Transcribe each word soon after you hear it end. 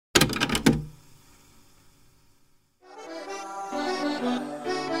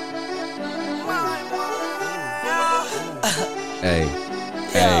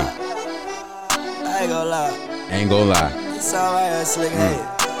gonna lie.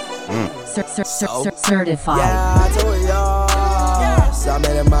 Certified. Yeah, I told y'all, so I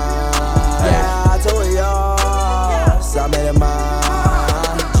made it mine. Yeah, I told y'all, so I made it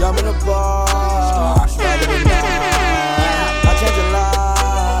mine. Jump in the bar, straight in the night. I changed your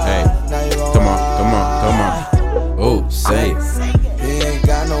life. Hey, now you gon' come on. Oh, say it. He ain't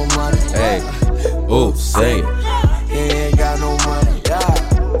got no money. Hey, oh, say it. He ain't got no money.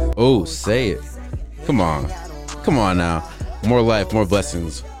 Yeah. Oh, say it. Come on now. More life, more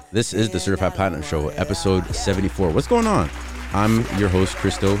blessings. This is the Certified Platinum Show, episode 74. What's going on? I'm your host,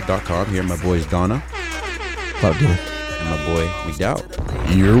 Christo.com. Here, my boys Donna. What up, dude? And my boy, McDowell.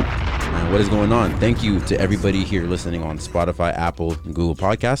 You. And what is going on? Thank you to everybody here listening on Spotify, Apple, and Google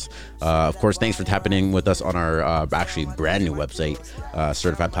Podcasts. Of course, thanks for tapping in with us on our actually brand new website,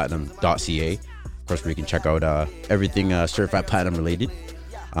 certifiedplatinum.ca. Of course, where you can check out everything Certified Platinum related.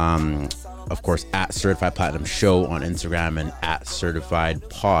 Of course, at Certified Platinum Show on Instagram and at Certified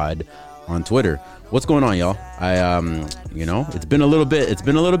Pod on Twitter. What's going on, y'all? It's been a little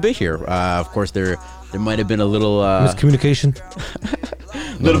bit here. Of course, there might have been a little miscommunication.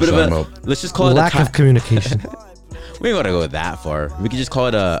 Little bit of a, let's just call it lack of communication. We ain't gotta go that far. We could just call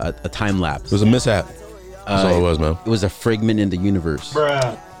it a time lapse. It was a mishap. That's all it was, man. It was a fragment in the universe.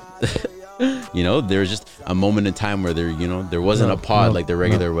 Bruh. There was just a moment in time where there wasn't a pod like the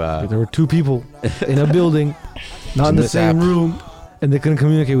regular. There were two people in a building, not in the same room, and they couldn't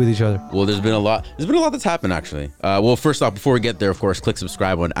communicate with each other. Well, there's been a lot that's happened actually. Well, first off, before we get there, of course, click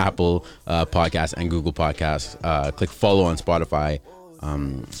subscribe on Apple Podcasts and Google Podcasts. Click follow on Spotify.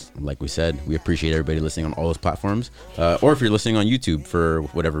 Like we said, we appreciate everybody listening on all those platforms. Or if you're listening on YouTube for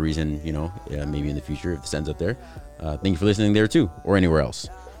whatever reason, maybe in the future if this ends up there. Thank you for listening there too, or anywhere else.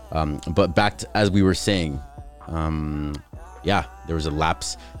 But back to, as we were saying, there was a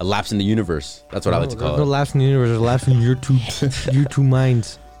lapse in the universe. That's what I like to call it. No lapse in the universe. There's a lapse in your two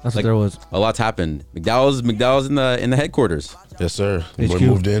minds. That's what there was. A lot's happened. McDowell's in the headquarters. Yes, sir. HQ. Boy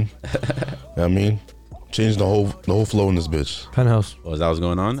moved in. I mean, changed the whole flow in this bitch. Penthouse. What was that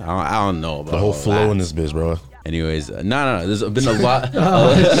going on? I don't know about The whole flow in this bitch, bro. Anyways, no. There's been a lot.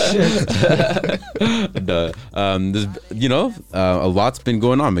 Shit. There's a lot's been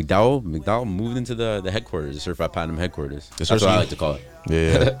going on. McDowell moved into the headquarters, the Certified Platinum headquarters. That's what I like to call it.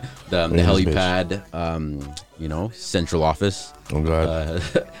 Yeah. the helipad. Central office. Oh God.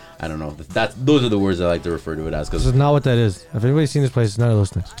 I don't know. Those are the words I like to refer to it as. This is not what that is. If anybody's seen this place, it's none of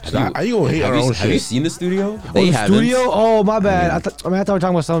those things. Are you gonna hate our own shit? Have you seen the studio? The studio? Oh, my bad. I thought we were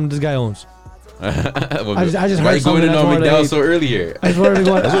talking about something this guy owns. I just Why are heard you going something. in on McDowell so early here? I just wanted to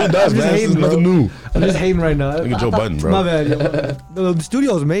go. That's what he does, man. This is nothing new. I'm just hating right now. Look at Joe Budden, bro. My bad. The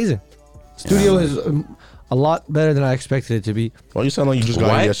studio is amazing. Studio is a lot better than I expected it to be. Well, you sound like you just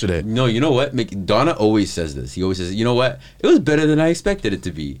got in yesterday. No, you know what? Donna always says this. He always says, you know what? It was better than I expected it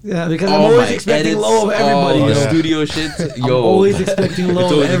to be. Yeah, because I'm always expecting low of everybody. The studio shit. I'm always expecting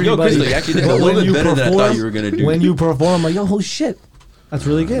low of everybody. Yo, Crystal, you actually did a little bit better than I thought you were going to do. When you perform, I'm like, yo, holy shit. That's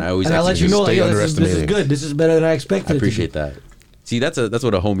really good. And I let you know, like, yo, this is good. This is better than I expected. I appreciate that. See, that's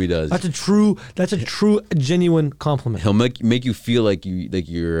what a homie does. That's a true, genuine compliment. He'll make you feel like you're.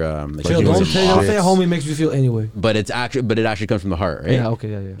 Don't say a homie makes you feel anyway. But it actually comes from the heart, right? Yeah. Okay.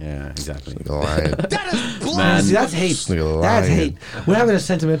 Yeah. Yeah. Exactly. That is man. See, that's hate. That's hate. We're having a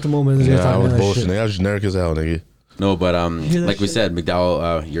sentimental moment. I was bullshit. Nigga, I was generic as hell, nigga. No, but like we said,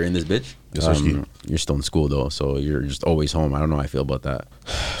 McDowell, you're in this bitch. Yes, sir. You're still in school though, so you're just always home. I don't know how I feel about that.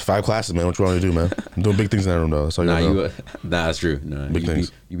 5 classes, man. What you want to do, man? I'm doing big things in that room, though. That's all you know. That's true. No, big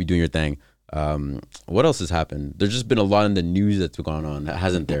things. You be doing your thing. What else has happened? There's just been a lot in the news that's gone on,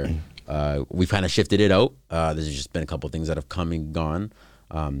 hasn't there? We've kind of shifted it out. There's just been a couple things that have come and gone.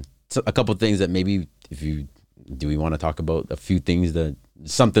 So a couple things that maybe do we want to talk about a few things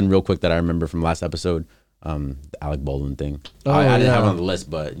something real quick that I remember from last episode. The Alec Baldwin thing. I didn't have it on the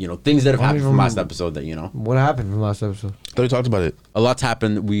list, but things that have happened from last episode that What happened from last episode? I thought we talked about it. A lot's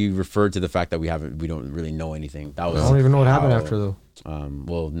happened. We referred to the fact that we don't really know anything. That was I don't even know what happened after though.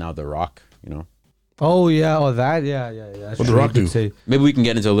 Well, now The Rock, Oh yeah, that yeah. What The Rock do? Maybe we can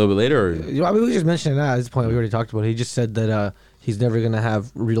get into a little bit later. Or I mean, we just mentioned that at this point. We already talked about it. He just said that he's never gonna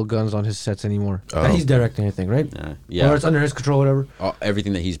have real guns on his sets anymore. And he's directing anything, right? Yeah. Or it's under his control, whatever.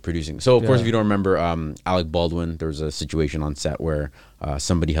 Everything that he's producing. So of course, if you don't remember, Alec Baldwin, there was a situation on set where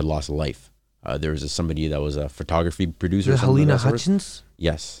somebody had lost a life. There was somebody that was a photography producer. Helena Hutchins?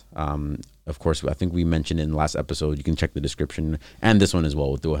 Yes. Of course, I think we mentioned in the last episode. You can check the description and this one as well.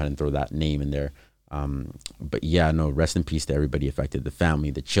 We'll go ahead and throw that name in there. But yeah, no, rest in peace to everybody affected, the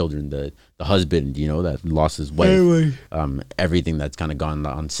family, the children, the husband, that lost his wife, everything that's kind of gone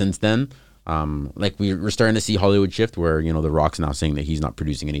on since then. Like we're starting to see Hollywood shift where, you know, The Rock's now saying that he's not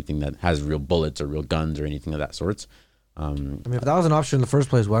producing anything that has real bullets or real guns or anything of that sorts. I mean, if that was an option in the first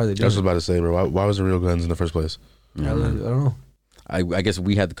place, why are they doing it? I was about to say, bro. Why was there real guns in the first place? I don't know. I guess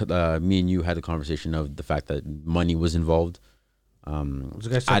we had me and you had the conversation of the fact that money was involved. The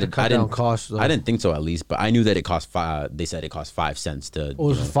guys tried to cut down costs. Though. I didn't think so, at least, but I knew that it cost they said it cost 5 cents to. Oh,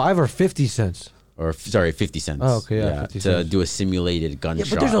 it was 5 or 50 cents. Or sorry, 50 cents. Oh, okay, yeah, 50 to cents. do a simulated gunshot.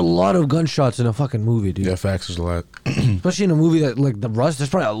 Yeah, but there's a lot of gunshots in a fucking movie, dude. Yeah, facts. There's a lot. Especially in a movie that like The Rust, there's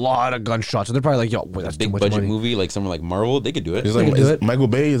probably a lot of gunshots. So they're probably like, yo, wait, that's big too much budget money. movie like someone like Marvel, they could do it. It's like Michael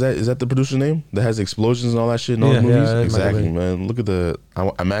Bay. Is that the producer's name that has explosions and all that shit in all the movies? Yeah, exactly, man. Look at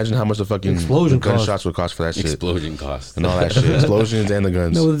imagine how much the fucking gunshots would cost for that shit. Explosion cost And all that shit. Explosions and the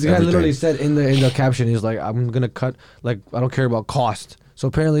guns. No, this guy everything. literally said in the caption, he's like, I'm gonna cut, like, I don't care about cost. So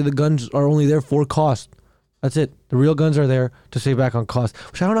apparently the guns are only there for cost. That's it. The real guns are there to save back on cost.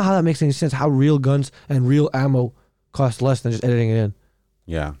 Which I don't know how that makes any sense. How real guns and real ammo cost less than just editing it in.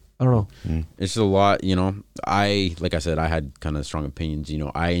 Yeah. I don't know. It's a lot, you know. Like I said, I had kind of strong opinions. You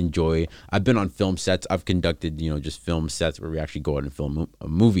know, I've been on film sets. I've conducted, you know, just film sets where we actually go out and film a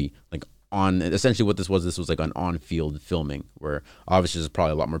movie. Like essentially what this was like an on-field filming where obviously there's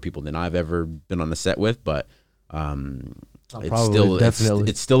probably a lot more people than I've ever been on a set with, but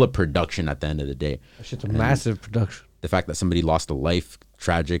it's still a production at the end of the day. That shit's a massive production. The fact that somebody lost a life,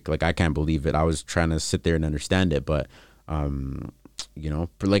 tragic. Like I can't believe it. I was trying to sit there and understand it, but you know,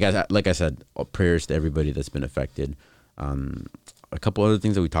 like I said, prayers to everybody that's been affected. A couple other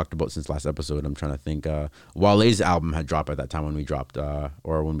things that we talked about since last episode. I'm trying to think. Wale's album had dropped at that time when we dropped,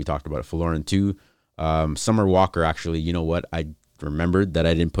 or when we talked about it. Florin 2, Summer Walker. Actually, you know what? I remembered that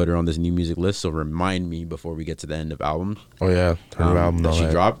I didn't put her on this new music list, so remind me before we get to the end of album. Oh yeah, her album that she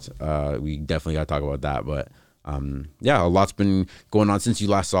dropped. We definitely got to talk about that. But yeah, a lot's been going on since you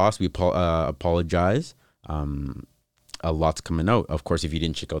last saw us. We apologize. A lot's coming out. Of course, if you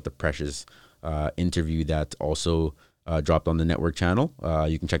didn't check out the Precious interview that also dropped on the network channel,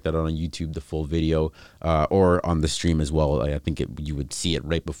 you can check that out on YouTube, the full video, or on the stream as well. I think you would see it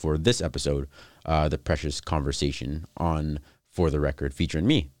right before this episode, the Precious conversation on For the Record featuring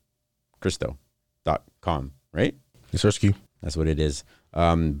me, Christo.com, right? Yes, sir. That's what it is.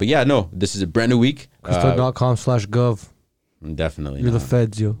 But yeah, no, this is a brand new week. Christo.com/gov. Definitely. You're the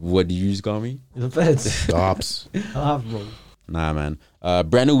feds, yo. What do you just call me? You're the feds. The ops. Bro. Nah, man.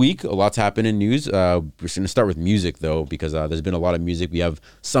 Brand new week. A lot's happened in news. We're going to start with music, though, because there's been a lot of music. We have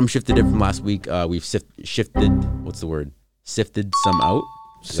some shifted in from last week. We've shifted. What's the word? Sifted some out.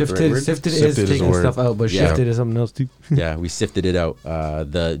 Sifted is taking stuff out, but shifted is something else too. Yeah, we sifted it out.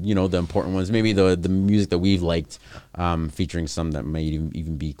 The important ones, maybe the music that we've liked, featuring some that might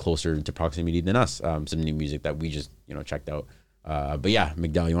even be closer to proximity than us. Some new music that we just checked out. But yeah,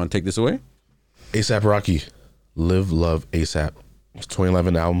 McDowell, you want to take this away? A$AP Rocky, Live Love A$AP. It's a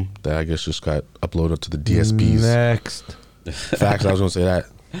 2011 album that I guess just got uploaded to the DSPs. Next. Facts. I was gonna say that.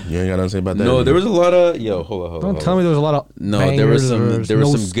 You ain't got nothing to say about that? No, there was a lot of hold on. Don't tell me there was a lot of there was some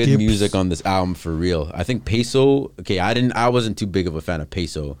good skips. music on this album for real. I think Peso. Okay, I wasn't too big of a fan of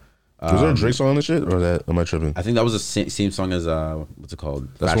Peso. Was there a Drake song on this shit, or am I tripping? I think that was the same song as what's it called?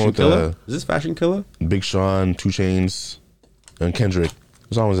 That's Fashion one with Killer. Is this Fashion Killer? Big Sean, 2 Chainz, and Kendrick.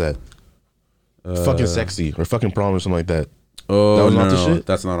 What song was that? Fucking Sexy or Fucking Prom or something like that. Oh, that was no, not the shit?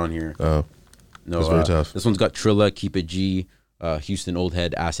 That's not on here. Oh, no, that's very tough. This one's got Trilla, Keep It G, Houston Old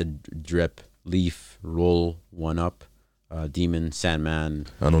Head, Acid Drip, Leaf, Roll, One Up, Demon, Sandman.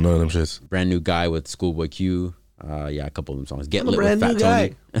 I don't know them shits. Brand New Guy with Schoolboy Q. Yeah, a couple of them songs. Get I'm a Lit with brand Fat new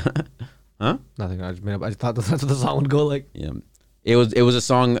guy. Tony. Huh? Nothing. I just made up. I thought that's what the song would go like. Yeah. It was a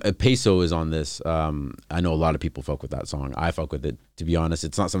song. Peso is on this. I know a lot of people fuck with that song. I fuck with it. To be honest,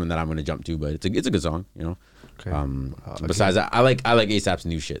 it's not something that I'm going to jump to, but it's a good song. Okay. Besides that, I like A$AP's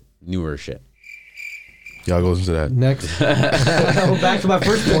newer shit. Y'all go into that. Next. Back to my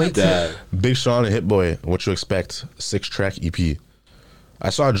first point. Big Sean and Hit Boy. What you expect? 6-track EP. I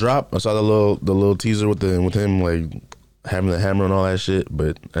saw a drop. I saw the little teaser with him like having the hammer and all that shit.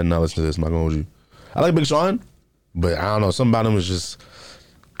 But I did not listen to this. I'm not gonna hold you. I like Big Sean, but I don't know. Something about him is just.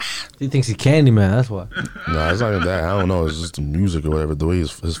 He thinks he's Candyman. That's why. Nah, it's not even that. I don't know. It's just the music or whatever. The way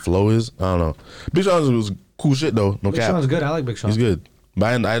his flow is. I don't know. Big Sean was cool shit though. No Big cap. Sean's good. I like Big Sean. He's good.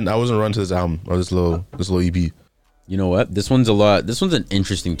 But I wasn't run to this album or this little EP. You know what? This one's an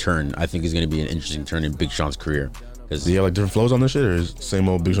interesting turn. I think is going to be an interesting turn in Big Sean's career. Does he have like different flows on this shit, or is it same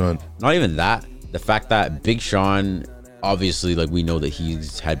old Big Sean? Not even that. The fact that Big Sean, obviously, like we know that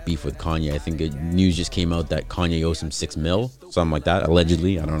he's had beef with Kanye. I think news just came out that Kanye owes him $6 million, something like that,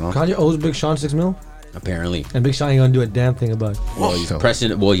 allegedly. I don't know. Kanye owes Big Sean $6 million? Apparently. And Big Sean ain't gonna do a damn thing about it. Well, he's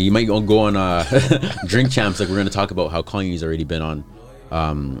pressing. Well, he might go on Drink Champs. Like we're gonna talk about how Kanye's already been on.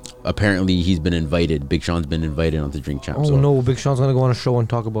 Apparently, he's been invited. Big Sean's been invited onto Drink Champs. Oh no, Big Sean's gonna go on a show and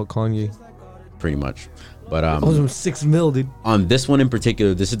talk about Kanye. Pretty much. But Owes him $6 million, dude. on this one in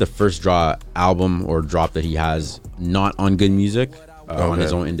particular, this is the first drop that he has not on Good Music, on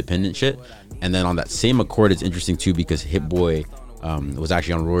his own independent shit. And then on that same accord, it's interesting too because Hit Boy was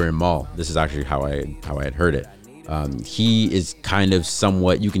actually on Rory and Mal. This is actually how I had heard it. He is kind of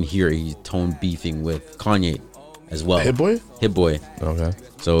somewhat, you can hear he's tone beefing with Kanye as well. Hit Boy? Hit Boy. Okay.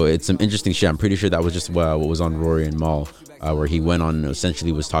 So it's some interesting shit. I'm pretty sure that was just what was on Rory and Mal, where he went on and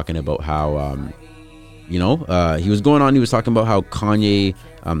essentially was talking about how, he was talking about how Kanye,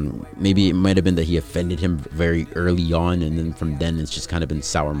 maybe it might have been that he offended him very early on, and then from then it's just kind of been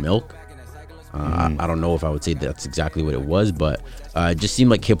sour milk. I don't know if I would say that's exactly what it was, but it just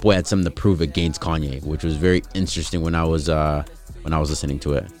seemed like Hit Boy had something to prove against Kanye, which was very interesting when I was listening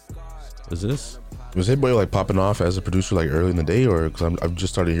to it. Was Hit Boy like popping off as a producer like early in the day, or because I've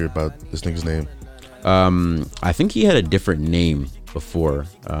just started to hear about this nigga's name? I think he had a different name before.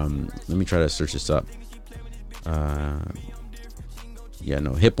 Let me try to search this up.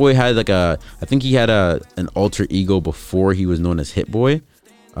 Hit Boy had I think he had an alter ego before he was known as Hit Boy.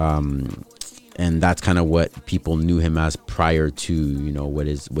 And that's kind of what people knew him as prior to, what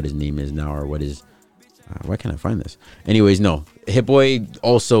his name is now, or what is, why can't I find this? Anyways, no, Hit Boy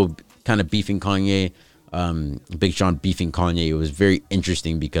also kind of beefing Kanye, Big Sean beefing Kanye. It was very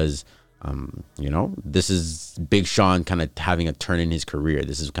interesting because, this is Big Sean kind of having a turn in his career.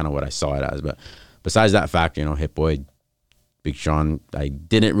 This is kind of what I saw it as. But besides that fact, Hit Boy, Big Sean, I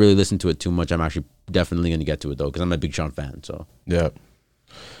didn't really listen to it too much. I'm actually definitely going to get to it though, because I'm a Big Sean fan. So yeah.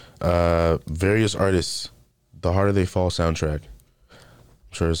 Various artists, The Harder They Fall soundtrack. I'm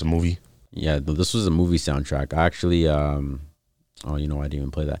sure it's a movie. Yeah, this was a movie soundtrack. I actually, I didn't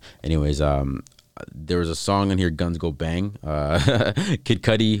even play that. Anyways, there was a song in here, Guns Go Bang. Kid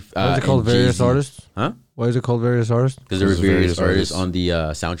Cudi. Why is it called Various Jay-Z. Artists? Huh? Why is it called Various Artists? Because there were various artists on the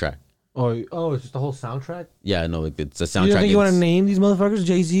soundtrack. Oh, it's just the whole soundtrack? Yeah, no, it's a soundtrack. You don't think you want to name these motherfuckers?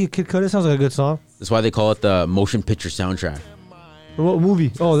 Jay-Z, Kid Cudi? Sounds like a good song. That's why they call it the motion picture soundtrack. What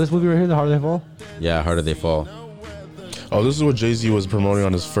movie? Oh, this movie right here, The Harder They Fall? Yeah, Harder They Fall. Oh, this is what Jay-Z was promoting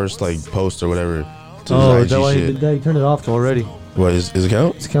on his first post or whatever. To Oh, his is that IG why shit. he did that? He turned it off already. What, his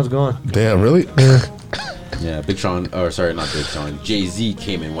account? His account's gone. Damn, really? Yeah, Big Sean, or sorry, not Big Sean. Jay-Z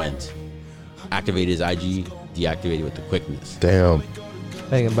came and went. Activated his IG, deactivated with the quickness. Damn.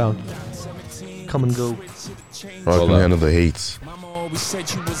 Bang and bounce. Come and go. I can handle the hates. Always said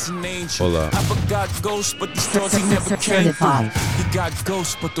you was an angel. Hold up. I forgot ghosts, but the stories he never came through. Certified. He got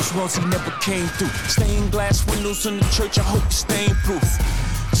ghosts, but those worlds he never came through. Stained glass windows in the church, I hope you stain proof.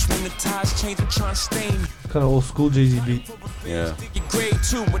 Just when the tides change, I'm trying to stain you. Kind of old school Jay-Z beat. Yeah. Your grade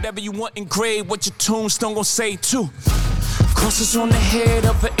too, whatever you want in grade, what your tombstone gon' say too. Crosses on the head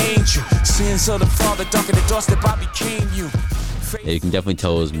of an angel. Sins of the father, darker the doorstep I became you. Yeah, you can definitely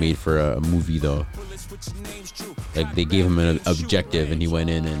tell it was made for a movie though. Like they gave him an objective and he went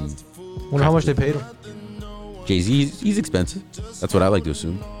in and Wonder how much they paid him. Jay-Z, he's expensive. That's what I like to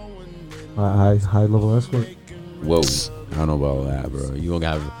assume. High level escort. Whoa, I don't know about that, bro. You gonna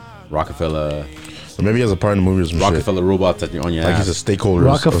have Rockefeller Or maybe he has a part in the movie or some Rockefeller robots on your like ass. he's a stakeholder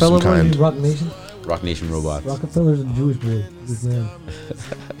Rockefeller, of some what is kind. he, Rock Nation? Rock Nation robots. Rockefeller's a Jewish boy. This man.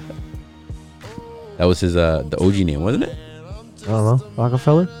 That was his the OG name, wasn't it? I don't know.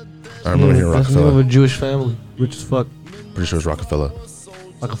 Rockefeller? I remember hearing That's the name of Rockefeller. a Jewish family. Rich as fuck. Pretty sure it's Rockefeller.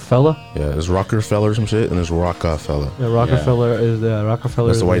 Rockefeller? Yeah, there's Rockefeller or some shit, and there's Rockefeller. Yeah, Rockefeller is Rockefeller.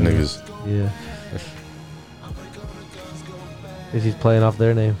 That's the is white niggas. Yeah. Is he's playing off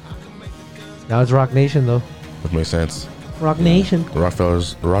their name? Now it's Rock Nation though. Which makes sense. Rock Nation. The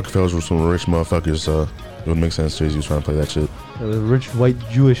Rockefellers were some rich motherfuckers, so it would make sense Jay-Z was trying to play that shit. Rich white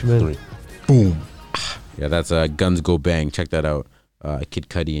Jewish men. Boom. Yeah, that's Guns Go Bang. Check that out. Kid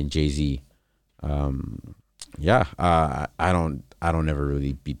Cudi and Jay-Z. I don't ever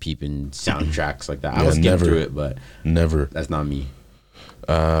really be peeping soundtracks like that. I Yeah, was skip never. through it, but Never. that's not me.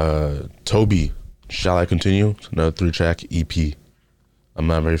 Toby, Shall I Continue? It's another 3-track EP. I'm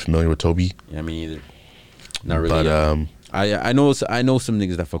not very familiar with Toby, Yeah, me neither. Not really. but I know some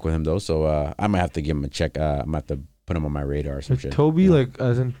niggas that fuck with him though, so I might have to give him a check. I might have to put him on my radar or some shit. Toby, like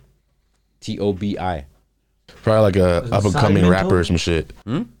as in Tobi. probably like a Is it up and coming Sidemen rapper or Toby? some shit.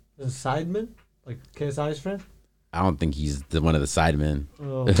 a sideman, like KSI's friend. I don't think he's one of the sidemen.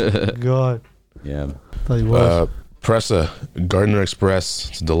 Oh my god, Yeah, thought he was. Pressa, Gardner Express,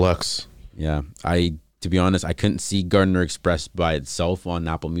 it's deluxe. yeah. To be honest, I couldn't see Gardner Express by itself on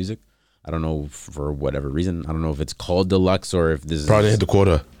Apple Music. I don't know for whatever reason. I don't know if it's called deluxe or if this Probably is hit the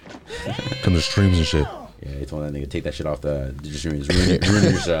quota. Come to streams and shit. Yeah, he told that nigga take that shit off the streams.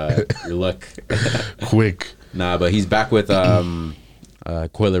 Ruin your luck. Quick. Nah, but he's back with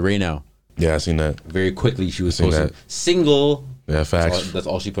Coyle Ray now. Yeah, I seen that. Very quickly, she was Seen posting that. single. Yeah, facts. That's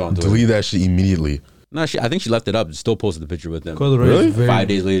all she put on Twitter. Delete that shit immediately. No, I think she left it up. Still posted the picture with them. Coyle Ray Really? is very, 5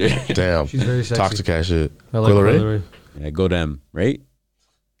 days later. Damn. She's very sexy. Toxic ass shit. I like Coyle Ray? Coyle Ray. Yeah, go them, right?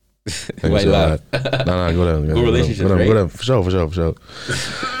 Thanks Why a you lot. laugh? No, go down. Good relationships, right? Go down. For sure.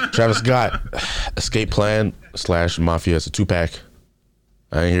 Travis Scott, Escape Plan / Mafia. It's a 2-pack.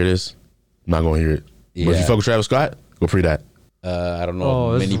 I ain't hear this. I'm not gonna hear it. But if Yeah. you fuck with Travis Scott, go pre that. I don't know.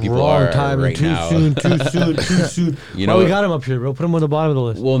 Oh, Many this is people wrong are timing. right Too now. soon. Too soon. You Well, know, we got him up here, bro. Put him on the bottom of the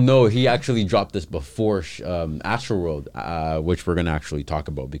list. well, no, he actually dropped this before Astroworld, which we're gonna actually talk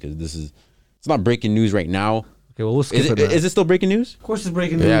about because it's not breaking news right now. Okay, well, we'll skip Is it. it still breaking news? Of course, it's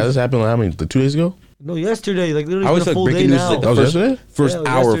breaking news. Yeah, this happened like, how many? 2 days ago? No, yesterday. Like literally, I always it's been a thought full breaking day news now. is like That the was yesterday? first Yeah, it was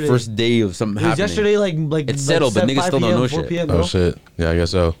hour, yesterday. first day of something It was happening. yesterday, like It's settled, but like niggas still don't know 4 shit. PM, Oh bro. shit. Yeah, I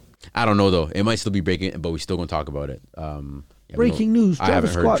guess so. I don't know though. It might still be breaking, but we still gonna talk about it. Yeah, Breaking news, I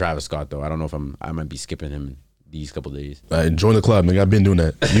haven't Travis heard Scott. Travis Scott though. I don't know if I might be skipping him these couple days. Join the club, nigga. I've been doing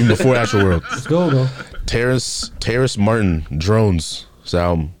that even before Astroworld. Let's go, bro. Terrace Martin, Drones.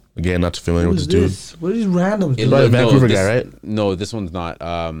 Sound again, not too familiar with this dude. What are these randoms? It dude? Probably a Vancouver this, guy, right? No, this one's not.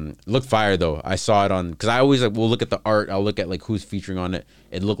 Look fire though. I saw it on because I always will look at the art. I'll look at like who's featuring on it.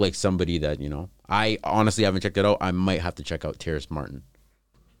 It looked like somebody that I honestly haven't checked it out. I might have to check out Terrace Martin.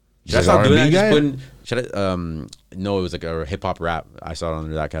 Should I Is stop that doing R&B that? guy? Should I? No, it was like a hip hop rap. I saw it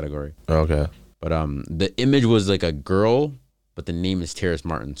under that category. Okay. But the image was like a girl, but the name is Terrace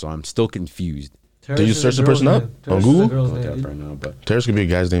Martin. So I'm still confused. Did you search the person up on Google? I'll look it up right now. But Terrace could be a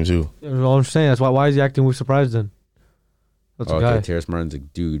guy's name too. That's all I'm saying. That's why is he acting surprised then? That's a okay, guy. Terrace Martin's a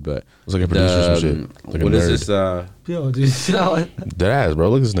dude, but Looks like a producer or some shit. Like a what is nerd. this? Yo, dude, you know what? Dead ass, bro.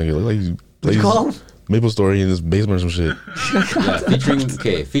 Look at this nigga. Look like he What'd plays you call him? Maple Story in his basement or some shit.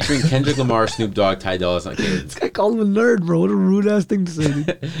 Yeah, featuring Kendrick Lamar, Snoop Dogg, Ty Dolla $ign. Okay, This guy called him a nerd, bro. What a rude ass thing to say.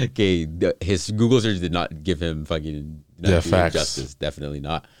 Dude. okay, his Google search did not give him fucking facts. justice. Definitely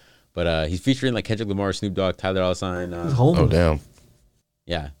not. But he's featuring like Kendrick Lamar, Snoop Dogg, Ty Dolla $ign. He's homeless. Oh damn.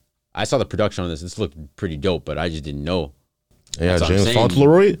 Yeah, I saw the production on this. This looked pretty dope, but I just didn't know. Yeah, That's what I'm James saying.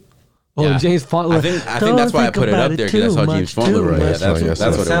 Fauntleroy. Oh, Yeah. James Fauntleroy. I think that's why I put it up there because I saw James Fauntleroy. Yeah, that's what it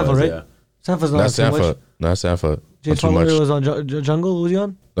Sanford, was. right? Yeah. Sanford's Not not too much. Sanford. Not Sanford. James Not too much. Fauntleroy was on Jungle. Who was he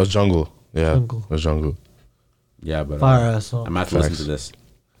on? That was Jungle. Yeah. Jungle. That was Jungle. Yeah, but Fire ass song. I'm gonna have to listen to this.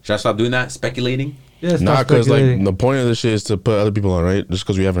 Should I stop doing that? Speculating? Yeah, it's Nah, not because like speculating. the point of this shit is to put other people on, right? Just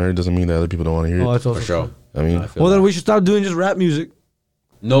because we haven't heard doesn't mean that other people don't want to hear Oh, it. that's also For sure. true. I mean, I feel Well, then that. we should stop doing just rap music.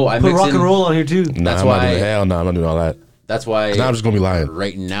 No, I Put mix rock in, and roll on here too. nah, That's I'm not why- doing, hell no, I'm not doing all that. That's why. Now I'm just gonna be lying.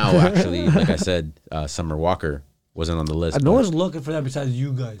 Right now, actually, like I said, Summer Walker wasn't on the list. No but- one's looking for that besides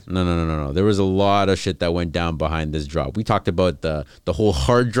you guys. No. There was a lot of shit that went down behind this drop. We talked about the whole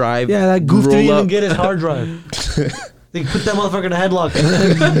hard drive. Yeah, that goof roll didn't even up. get his hard drive. They put that motherfucker in a headlock and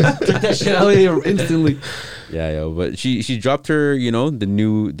then took that shit out of here instantly. Yeah, but she dropped her, the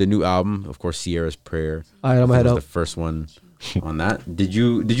new album, of course, Sierra's Prayer. All right, I'm That head was out. the first one on that. Did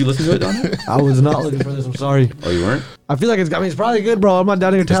you listen to it, Donnie? I was not looking for this. I'm sorry. Oh, you weren't? I feel like it's probably good, bro. I'm not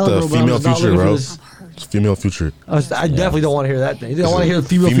doubting your It's talent, the bro. But I'm female just not future, looking for bro. this. It's female future. I definitely don't want to hear that thing. I want to hear the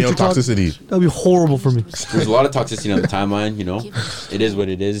female future talk. toxicity. That'd be horrible for me. There's a lot of toxicity on the timeline, It is what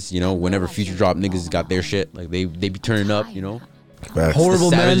it is, Whenever Future drop, niggas got their shit. Like, they be turning up, Facts.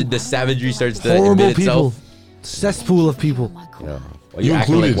 Horrible men. The savagery starts to Horrible admit people. itself. Cesspool of people. Why You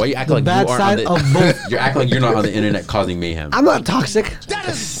included. you acting The like bad you aren't side on the, of both. You're acting like you're not on the internet causing mayhem. I'm not toxic.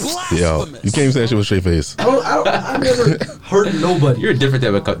 Yo, you can't even say that shit with a straight face. I've never hurt nobody. You're a different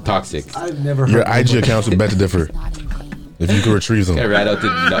type of toxic. I've never hurt Your nobody. IG accounts would bet to differ. If you could retrieve them. Guy right out to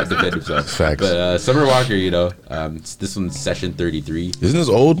not defend himself. Facts. But Summer Walker, this one's session 33. Isn't this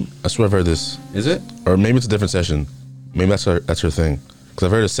old? I swear I've heard this. Is it? Or maybe it's a different session. Maybe that's her thing. Because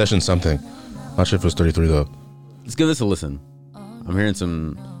I've heard a session something. Not sure if it was 33 though. Let's give this a listen. I'm hearing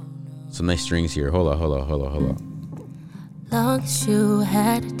some nice strings here. Hold on. Long as you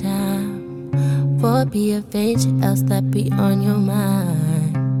had a time for be a venture else that be on your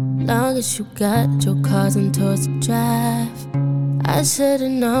mind. Long as you got your cars and tours to drive. I should've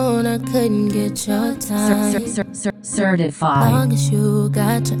known I couldn't get your time. Certified. Long as you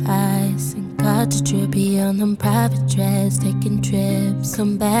got your eyes and got your trippy on them private jets, taking trips.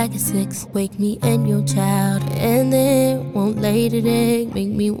 Come back at 6, wake me and your child, and then won't lay today. Make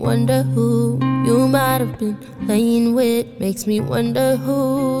me wonder who you might have been playing with. Makes me wonder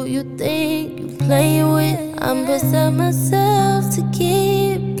who you think you're playing with. I'm beside myself to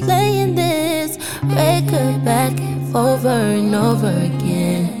keep playing Wake up back over and over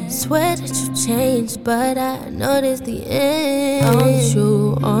again. Swear that you changed, but I noticed the end. Aren't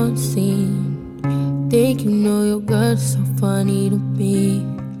you on scene? Think you know your girl's so funny to me.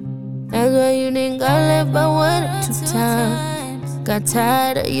 That's why you didn't got left by 1 or 2 times. Got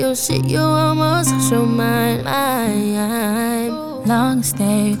tired of your shit, you almost lost your mind. I'm long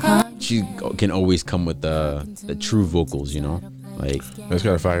stay hard. She can always come with the true vocals, you know? Like, That's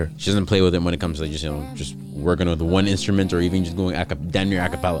kind of fire. she doesn't play with it when it comes to, like, just, you know, just working with one instrument or even just going damn near a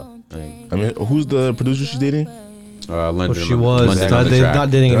cappella. Like, I mean, who's the producer she's dating? London, She was London on the track.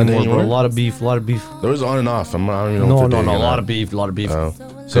 not dating Not anymore, dating bro. A anymore? lot of beef. There was on and off. I don't even know. No, if they're dating a or lot not. of beef. Oh,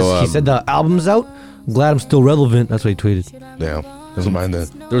 So He said the album's out. I'm glad I'm still relevant. That's what he tweeted. damn. Doesn't mind that.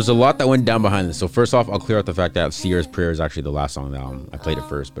 there was a lot that went down behind this. So first off, I'll clear out the fact that Sierra's Prayer is actually the last song on the album. I played it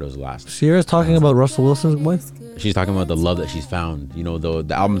first, but it was the last. Sierra's talking about Russell Wilson's wife. She's talking about the love that she's found. You know,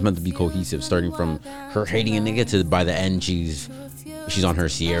 the album's meant to be cohesive, starting from her hating a nigga to by the end she's on her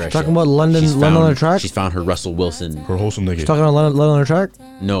Sierra. Talking shit. about London She's on the track? She's found her Russell Wilson. Her wholesome nigga. Talking about London on the track.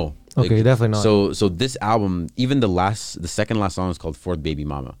 No. Okay, definitely not. So this album, even the second last song is called Fourth Baby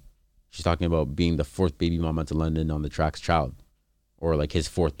Mama. She's talking about being the fourth baby mama to London on the track's Child, or like his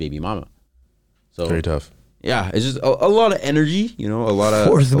fourth baby mama. So Very tough. yeah, it's just a lot of energy, you know, a lot of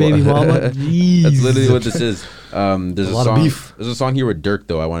Fourth baby mama. Jeez. That's literally what this is. There's a lot of song. beef. There's a song here with Dirk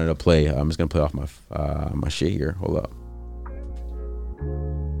though. I wanted to play. I'm just gonna play off my shit here. Hold up.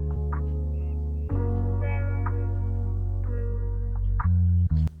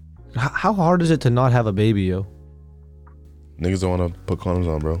 How hard is it to not have a baby, yo? Niggas don't want to put condoms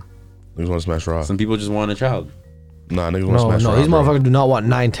on, bro. Niggas want to smash raw. Some people just want a child. Nah, niggas want to No, smash raw. these bro. motherfuckers do not want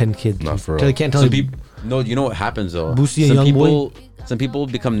 9, 10 kids. Not for They real. can't tell Some you. people. No, you know what happens though. Boosie and some Young people, some people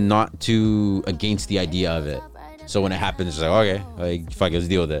become not too against the idea of it. So when it happens, it's like okay, like fuck, let's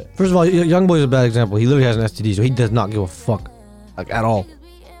deal with it. First of all, Young Boy is a bad example. He literally has an STD, so he does not give a fuck, like at all.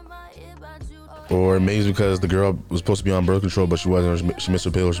 Or maybe it's because the girl was supposed to be on birth control, but she wasn't. Or she missed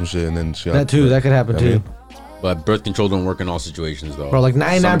her pill or some shit, and then she got That too. That could happen I too. mean, But birth control don't work in all situations though. Bro, like Some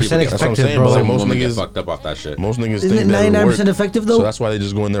 99% people get- That's what I'm expected, saying, bro. but like Some most women get niggas, fucked up off that shit. most niggas Isn't think it that it'll 99% work. effective though? So that's why they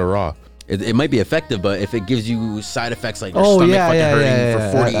just go in there raw. It might be effective, but if it gives you side effects like your Oh, stomach yeah, fucking yeah, hurting yeah,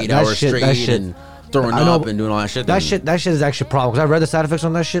 for yeah. 48 That hours shit- straight that shit. and throwing I know, up and doing all that shit, That then- shit is actually a problem. Because I read the side effects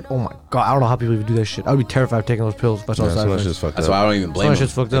on that shit. Oh my god, I don't know how people even do that shit. I would be terrified of taking those pills if I saw Yeah, the so side that's effects. just fucked That's up. why I don't even blame Some them.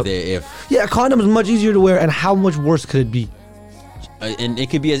 shit's fucked up. If Yeah, a condom is much easier to wear, and how much worse could it be? and it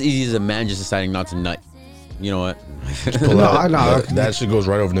could be as easy as a man just deciding not to nut. You know what? Pull No, out. I know. That shit goes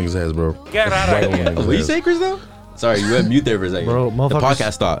right over niggas' heads, bro. Get out Right of over here. niggas' What you heads. say, Chris? Though? Sorry, you went mute there for a second. Bro, the motherfuckers-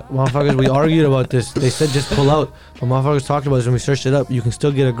 podcast thought. Motherfuckers, we argued about this. They said just pull out. But motherfuckers talked about this when we searched it up. You can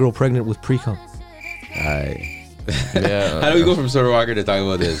still get a girl pregnant with pre-cum. Alright. Yeah. How do we go from Sir Walker to talking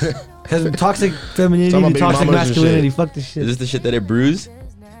about this? Is Because toxic femininity, Talking about baby toxic mamas and masculinity, shit. fuck this shit. this the shit that it brews?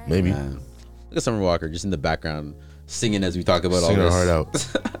 Maybe. Look at Summer Walker just in the background singing as we talk about Singing her all heart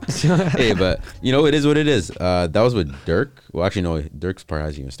this. out. Hey, but you know it is what it is. That was with Dirk. Well, actually, no, Dirk's part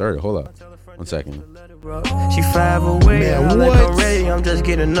hasn't even started. Hold up, 1 second. She 5 away, Man, I'm like what? I'm ready, I'm just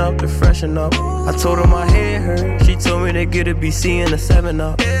getting up to freshen up. I told her my head hurt, she told me to get a BC and a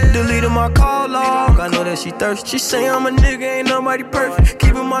 7-up. Deleted my call log, I know that she thirsty. She say I'm a nigga, ain't nobody perfect.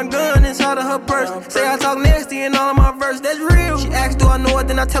 Keeping my gun inside of her purse. Say I talk nasty in all of my verse, that's real. She asked do I know it,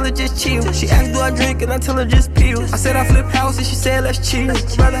 then I tell her just chill. She asked do I drink, and I tell her just peel. I said I flip houses, she said let's chill.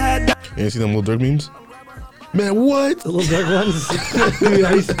 Brother had You ain't see them little Dirk memes? Man, what? The little dark ones.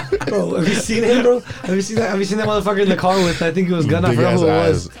 Dude, bro, have you seen him, bro? Have you seen that? Have you seen that motherfucker in the car with? I think it was Gunna. I Big forgot who it ass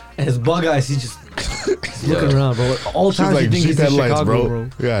was. eyes. And his bug eyes. He's just he's looking around, bro. At all She's times like you think Jeep he's in headlights, Chicago, bro. bro.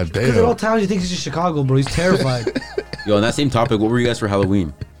 Yeah, Because at all damn. times you think he's in Chicago, bro. He's terrified. It Yo, on that same topic, what were you guys for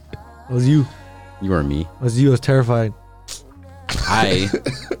Halloween? was you. You weren't me. It was you. I was terrified. I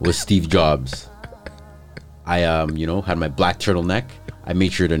was Steve Jobs. I had my black turtleneck. I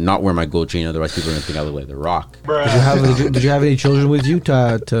made sure to not wear my gold chain, otherwise people are gonna think I look like The Rock. Did you have any children with you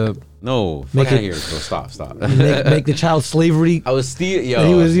to No, Make fuck out it- here. So stop. make the child slavery? I was Steve. Yo,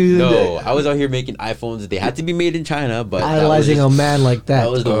 He was using no, I was out here making iPhones. They had to be made in China, but Idolizing a man like that.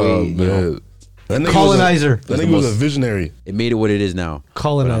 That was the Oh, way. You know, man. That nigga was a- Colonizer. That nigga was a visionary. it made it what it is now.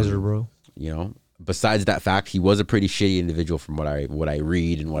 Colonizer, bro. You know. Besides that fact, he was a pretty shitty individual from what I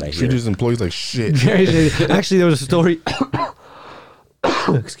read and what I hear. Treated his employees like shit. Very shady. Actually, there was a story.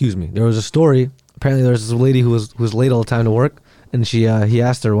 Excuse me. There was a story. Apparently, there was this lady who was late all the time to work, and he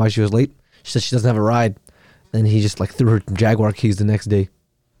asked her why she was late. She said she doesn't have a ride. Then he just like threw her Jaguar keys the next day.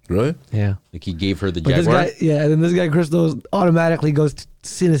 Really? Yeah. Like he gave her the But Jaguar. this guy, yeah, and then this guy Christos automatically goes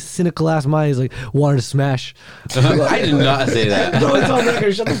in a cynical ass mind. He's like, wanted to smash. I did not say that. No, it's on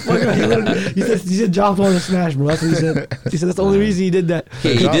record. Shut the fuck up. He said Job wanted to smash, bro. That's what he said. He said that's the only reason he did that.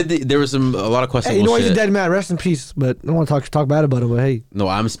 Okay, he did. There was a lot of questions. Hey, you know what? He's a dead man. Rest in peace. But I don't want to talk bad about him. But hey, No,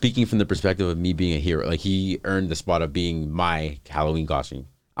 I'm speaking from the perspective of me being a hero. Like he earned the spot of being my Halloween costume.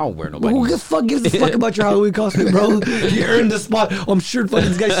 I don't wear nobody. who the fuck gives a fuck about your Halloween costume, bro? He earned the spot. I'm sure fucking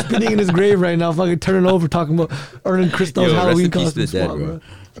this guy's spinning in his grave right now, fucking turning over, talking about earning Christo's Halloween costume spot, bro.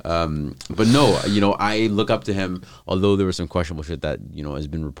 But no, you know, I look up to him, although there was some questionable shit that, you know, has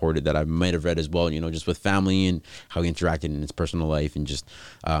been reported that I might have read as well, you know, just with family and how he interacted in his personal life and just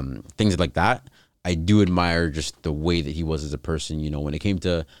things like that. I do admire just the way that he was as a person, you know, when it came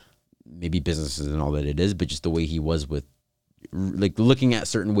to maybe businesses and all that it is, but just the way he was with, like, looking at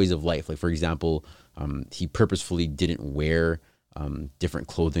certain ways of life. Like, for example, he purposefully didn't wear different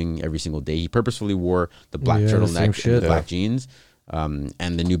clothing every single day. He purposefully wore the black turtleneck and the black jeans. And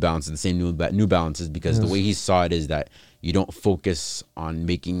the New Balances, the same New Balances, because the way he saw it is that you don't focus on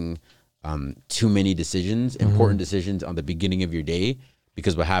making too many decisions, important decisions on the beginning of your day,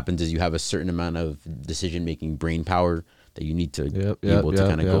 because what happens is you have a certain amount of decision-making brain power that you need to be able to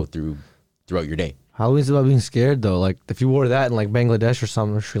kind of go throughout your day. Halloween's about being scared, though. Like, if you wore that in, like, Bangladesh or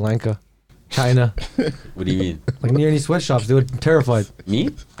something, or Sri Lanka, China. What do you mean? Like, near any sweatshops, they would be terrified. Me?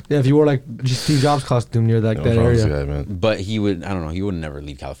 Yeah, if you wore, like, just Steve Jobs' costume near that area. Guy, man. But he would, I don't know, he would never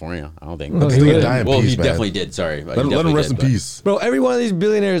leave California, I don't think. No, he would. Die in Well, peace, he man. definitely did, sorry. Let him rest in peace. Bro, every one of these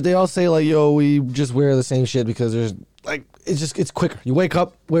billionaires, they all say, like, yo, we just wear the same shit because there's, like, it's quicker. You wake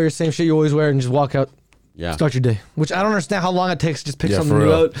up, wear the same shit you always wear, and just walk out. Yeah. Start your day. Which I don't understand how long it takes to just pick Yeah, something for new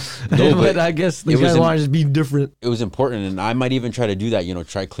real. out. No, but but I guess it these was guys want to just be different. It was important, and I might even try to do that, you know,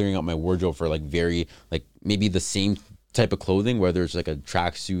 try clearing out my wardrobe for, like, maybe the same type of clothing, whether it's like a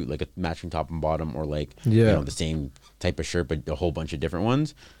tracksuit, like a matching top and bottom, or like, you know, the same type of shirt, but a whole bunch of different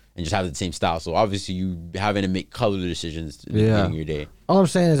ones, and just have the same style. So obviously you having to make color decisions in the beginning of your day. All I'm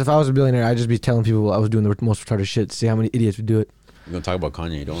saying is if I was a billionaire, I'd just be telling people I was doing the most retarded shit, see how many idiots would do it. We're going to talk about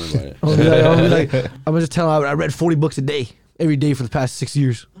Kanye, don't worry about it. I'm gonna just tell them I read 40 books a day, every day for the past 6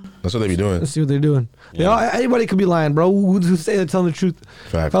 years. That's what they be doing. Let's see what they're doing. You know, anybody could be lying, bro. Who say they're telling the truth?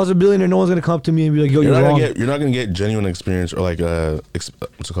 Fact. If I was a billionaire, no one's gonna come up to me and be like, "Yo, you're wrong." You're not gonna get genuine experience or like what's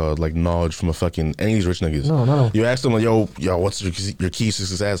it called, like knowledge from a fucking any of these rich niggas. No. You ask them like, yo, what's your key to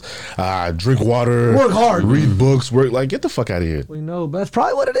success? Drink water, Work hard, read books, work. Like, get the fuck out of here. We know, but that's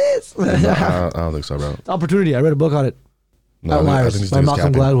probably what it is. I don't think so, bro. Opportunity. I read a book on it. No, Outliers these by niggas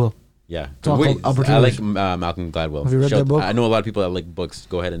Malcolm capping. Gladwell. Yeah. Talk Wait, about I like opportunities. Malcolm Gladwell. Have you read that book? I know a lot of people that like books.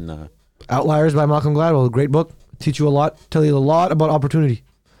 Go ahead and... Outliers by Malcolm Gladwell. Great book. Teach you a lot. Tell you a lot about opportunity.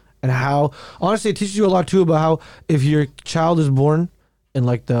 And how, honestly, it teaches you a lot too about how if your child is born in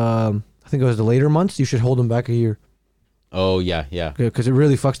like I think it was the later months, you should hold them back a year. Oh, yeah. Because it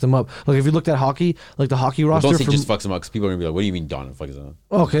really fucks them up. Like if you looked at hockey, like the hockey roster. Don't say just fucks them up, because people are going to be like, what do you mean Don fucks them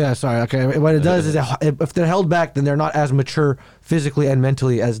up? Okay, yeah, sorry. Okay, what it does is that if they're held back, then they're not as mature physically and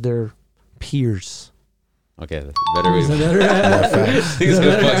mentally as their peers. Okay, better way I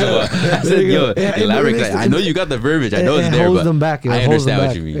said, yo, elaborate. I know you got the verbiage. I know it's there, holds but them back. I understand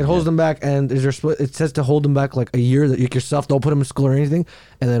what you mean. It holds them back, and it says to hold them back like a year. That you yourself don't put them in school or anything,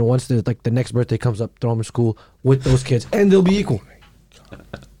 and then once the next birthday comes up, throw them in school with those kids, and they'll be equal.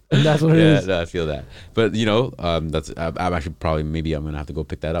 And that's what it is. Yeah, no, I feel that. But you know, that's I'm actually probably maybe I'm gonna have to go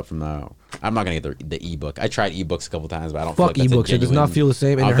pick that up from now. I'm not gonna get the ebook. I tried ebooks a couple times, but I don't. Fuck feel like ebooks. It does not feel the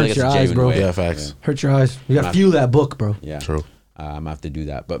same, and it hurts your eyes, bro. Yeah, facts. Hurts your eyes. You gotta feel that book, bro. Yeah, true. I'm gonna have to do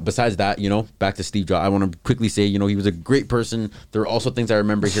that. But besides that, you know, back to Steve Jobs. I want to quickly say, you know, he was a great person. There are also things I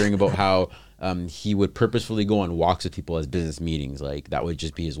remember hearing about how he would purposefully go on walks with people as business meetings. Like that would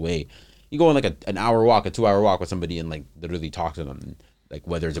just be his way. You go on like an hour walk, a 2-hour walk with somebody, and like literally talk to them. Like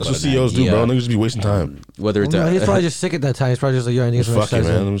whether it's That's about what CEOs do, bro. Niggas just be wasting time. Whether it's He's probably just sick at that time. He's probably just like, yo, I need to get some Fuck it, exercise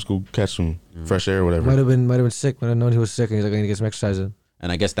man. in. Let me just go catch some fresh air or whatever. Might have been sick. Might have known he was sick, and he's like, I need to get some exercise in. And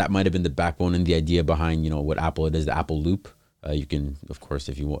I guess that might have been the backbone and the idea behind, you know, what Apple it is, the Apple Loop. You can, of course,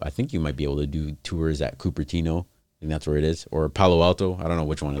 if you want, I think you might be able to do tours at Cupertino. I think that's where it is, or Palo Alto. I don't know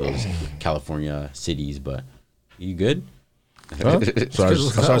which one of those California cities, but you good? Huh? Sorry, I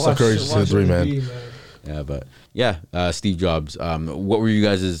saw Steph Curry to 3, man. Yeah, but yeah, Steve Jobs. What were you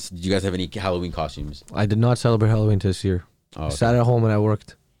guys'? Did you guys have any Halloween costumes? I did not celebrate Halloween this year. Oh, I sat at home and I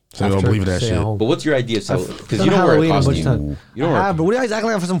worked. So you don't believe in that shit. But what's your idea of because done you don't wear a Halloween a bunch of costume. times. You don't wear. But what are you guys acting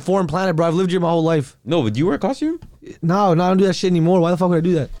like I'm from some foreign planet, bro? I've lived here my whole life. No, but do you wear a costume? No, I don't do that shit anymore. Why the fuck would I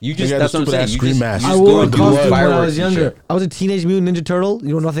do that? You just got that's the what I'm saying. stupid-ass You scream just, mask. you I just wore go a and do costume when I fireworks was and younger. shit. I was a Teenage Mutant Ninja Turtle.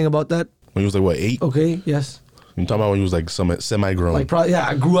 You know nothing about that? When he was like, what, 8? Okay, yes. You talking about when he was like semi-grown? Like, probably, yeah,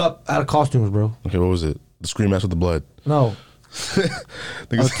 I grew up out of costumes, bro. Okay, what was it? The Scream Mask with the blood. No.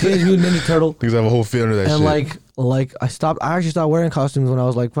 Teenage Mutant Ninja Turtle. Things have a whole fit under that And shit. like I actually stopped wearing costumes when I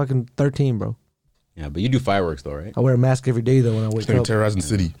was like fucking 13, bro. Yeah, but you do fireworks though, right? I wear a mask every day though when I wake Nigga up. terrorizing the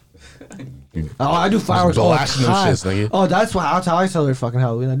city. Oh, I do fireworks all the blasting them time. shits, nigga. Oh, that's how I celebrate fucking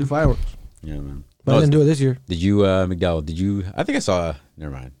Halloween. I do fireworks, Yeah, man. but I didn't do it this year. Did you, McDowell? Did you? I think I saw.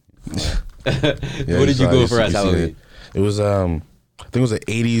 Never mind. Yeah, What did you saw- go for you as seen Halloween? It was I think it was an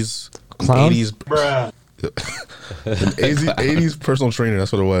 80s Clown? 80s an 80s personal trainer.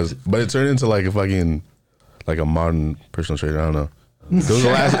 That's what it was. But it turned into like a fucking like a modern personal trainer. I don't know.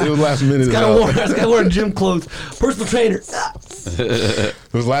 It was last minute as hell. This guy wore gym clothes. Personal trainer. It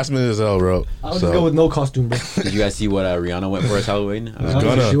was last minute as hell, bro. I would just go with no costume, bro. Did you guys see what Rihanna went for as Halloween?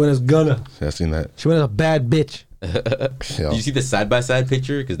 Gunna. She went as Gunna. Yeah, I seen that. She went as a bad bitch. Yeah, Did you see the side by side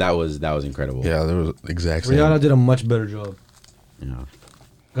picture? Because that was incredible. yeah, there was exact same. Rihanna did a much better job. Yeah.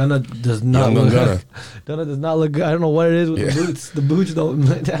 Gunna does not Young look Gunna. Gunna does not look good. I don't know what it is with Yeah. the boots. The boots don't.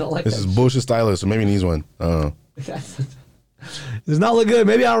 I don't like This that. is bullshit stylist, so maybe he needs one. I don't know. Does not look good.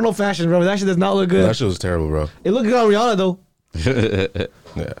 Maybe I don't know fashion, bro. That shit does not look good. That shit was terrible, bro. It looked good on Rihanna though.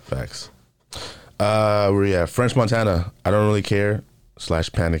 Yeah, facts. Where we at? French Montana. I don't really care.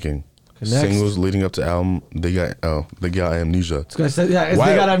 /panicking. Next. Singles leading up to album. They got amnesia. This guy said, yeah, Why-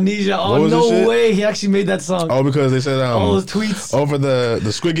 they got amnesia. what Oh was this no shit? way, he actually made that song. Oh, because they said All those tweets. over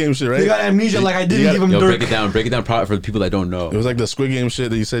the Squid Game shit, right? They got amnesia like I didn't got- give him Yo, Dirk. break it down for the people that don't know. It was like the Squid Game shit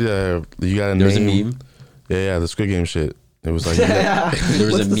that you said you got a There was a name. meme. Yeah, the Squid Game shit. It was like Yeah. There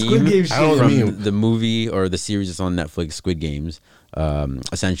was What's a the Squid meme Game shit? I don't know the from meme. the movie or the series that's on Netflix, Squid Games.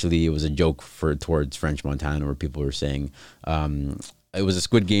 Essentially, it was a joke towards French Montana, where people were saying it was a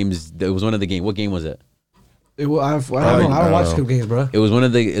Squid Games. It was one of the game. What game was it? I don't know. I don't watch Squid Games, bro. It was one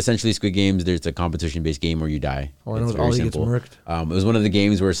of the essentially Squid Games. There's a competition-based game where you die. Oh, I know It's it's very all he gets simple. murked. It was one of the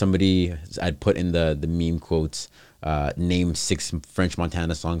games where somebody I'd put in the meme quotes, name 6 French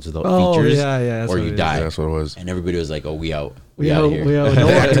Montana songs without features, that's or what you it is. die. that's what it was. And everybody was like, "Oh, we out. We out out. of here." We out. No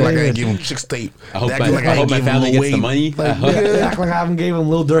They acting like I one- ain't give him chicks tape. I hope They my, acting like I hope ain't my give him family Lil gets the Wayne. money. Like, nigga, act like I haven't gave him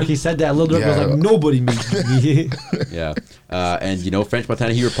Lil Durk. He said that. Lil Durk was Yeah. like, nobody me. Yeah. And French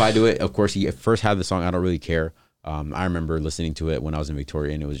Montana, he replied to it. Of course, he first had the song, I Don't Really Care. I remember listening to it when I was in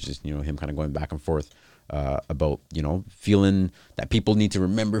Victoria, and it was just, him kind of going back and forth about, feeling that people need to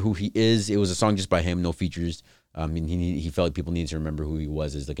remember who he is. It was a song just by him, no features. He felt like people needed to remember who he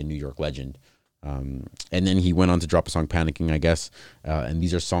was as like a New York legend. And then he went on to drop a song, Panicking, I guess. And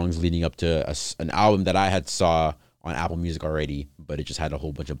these are songs leading up to an album that I had saw on Apple Music already, but it just had a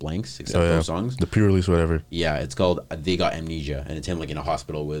whole bunch of blanks except for those songs. The pre-release, whatever. Yeah, it's called They Got Amnesia, and it's him like in a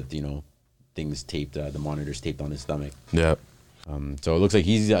hospital with, things taped, the monitors taped on his stomach. Yeah. So it looks like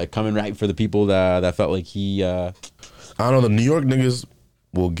he's coming right for the people that felt like he... I don't know. The New York niggas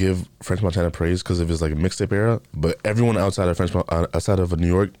will give French Montana praise because of his like mixtape era, but everyone outside of New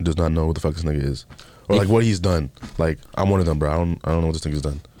York does not know who the fuck this nigga is or like what he's done. Like I'm one of them, bro. I don't know what this nigga's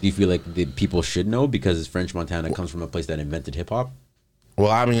done. Do you feel like the people should know because French Montana comes from a place that invented hip-hop? Well,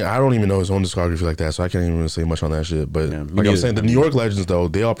 I mean, I don't even know his own discography like that, so I can't even really say much on that shit. But Yeah, me like I'm neither. saying, the New York legends though,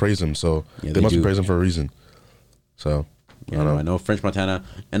 they all praise him, so Yeah, they they must do. be praising for a reason. So I don't know. I know French Montana,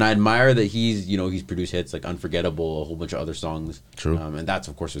 and I admire that he's produced hits like Unforgettable, a whole bunch of other songs. True. And that's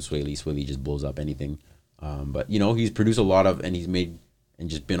of course with Sway Lee. Sway Lee just blows up anything. But he's produced a lot of, and he's made and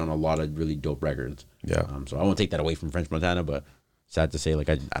just been on a lot of really dope records. Yeah. So I won't take that away from French Montana, but sad to say, like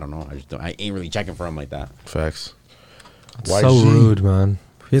I don't know, I ain't really checking for him like that. Facts. So rude, man.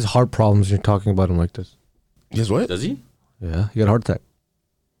 He has heart problems. You're talking about him like this. Guess what? Does he? Yeah, he got a heart attack.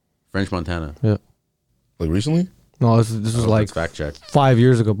 French Montana. Yeah. Like recently? No, this was like Let's fact check. 5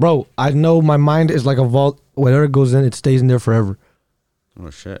 years ago, bro. I know my mind is like a vault. Whatever goes in, it stays in there forever. Oh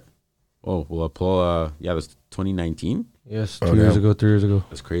shit. Oh well, I'll pull. Yeah, that's 2019. Yes, Oh, 2 years damn. ago, 3 years ago.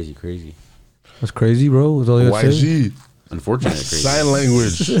 That's crazy. That's crazy, bro. That's all you got to say. YG. Unfortunate. Crazy. Sign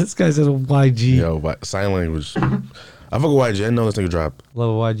language. This guy says YG. Yo, sign language. I fuck with YG. I didn't know this nigga drop.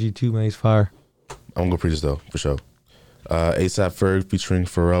 Love YG too, man. He's fire. I'm gonna go preach this though, for sure. ASAP Ferg featuring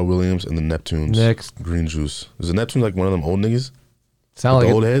Pharrell Williams and the Neptunes. Next. Green Juice. Is the Neptunes like one of them old niggas? Sound The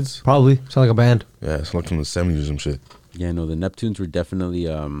like old it. heads? Probably. Sound like a band. Yeah, it's like from the 70s or some shit. Yeah, no, the Neptunes were definitely.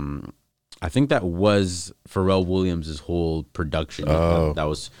 I think that was Pharrell Williams' whole production. Oh. That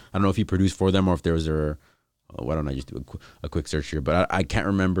was. I don't know if he produced for them or if there was why don't I just do a quick search here? But I can't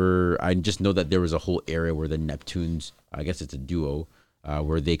remember. I just know that there was a whole area where the Neptunes. I guess it's a duo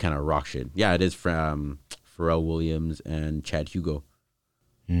where they kind of rock shit. Yeah, it is from Pharrell Williams and Chad Hugo.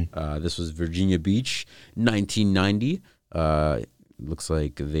 This was Virginia Beach, 1990. Looks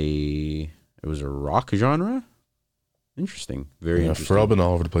like it was a rock genre. Interesting. Very Yeah, interesting. Pharrell been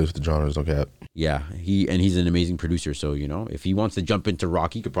all over the place with the genres, no cap. Yeah, he's an amazing producer. So if he wants to jump into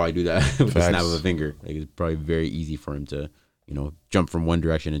rock, he could probably do that with the snap of a finger. Like, it's probably very easy for him to jump from one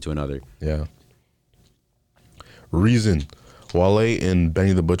direction into another. Yeah. Reason. Wale and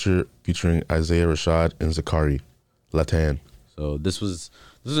Benny the Butcher featuring Isaiah Rashad and Zakari. Latan. So this was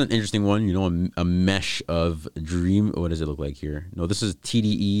an interesting one. A mesh of Dream. What does it look like here? No, this is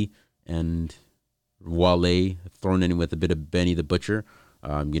TDE and Wale thrown in with a bit of Benny the Butcher.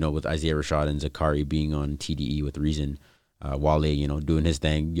 With Isaiah Rashad and Zakari being on TDE with Reason. Wale, doing his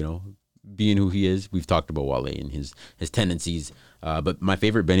thing, being who he is. We've talked about Wale and his tendencies. But my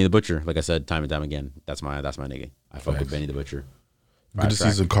favorite, Benny the Butcher, like I said, time and time again, that's my nigga. I fuck with Benny the Butcher. Good to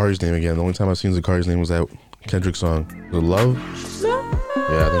see Zakari's name again. The only time I've seen Zakari's name was that Kendrick song, The Love.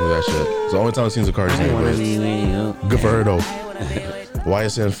 Yeah, I think it was that shit. It's the only time I've seen Zakari's name. But good for her though.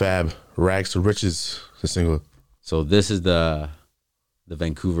 YSN Fab, Rags to Riches, the single. So this is the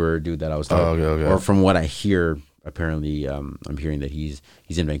Vancouver dude that I was talking okay. Or from what I hear, apparently, I'm hearing that he's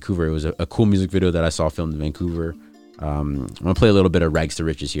in Vancouver. It was a cool music video that I saw filmed in Vancouver. I'm gonna play a little bit of Rags to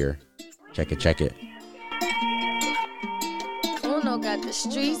Riches here. Check it. Uno got the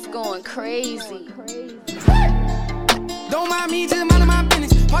streets going crazy. Don't mind me, just mind my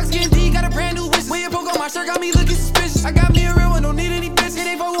business. Pockets getting deep, got a brand new wish. When you poke on my shirt, got me looking suspicious. I got me a real one, don't need any bitch.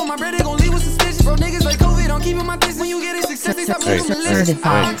 They fuck with my bread, they gon' leave with suspicion. Bro, niggas like COVID, don't keep in my distance. When you get a success, they stop moving the list.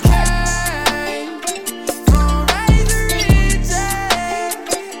 Certified.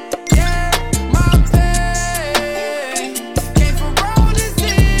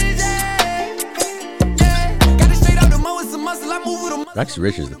 Rags to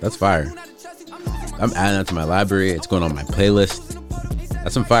Riches, that's fire. I'm adding that to my library. It's going on my playlist.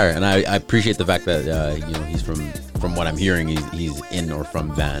 That's some fire, and I appreciate the fact that he's from what I'm hearing, he's in or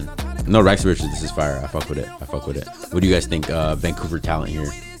from Van. No, Rags to Riches, this is fire. I fuck with it. What do you guys think? Vancouver talent here,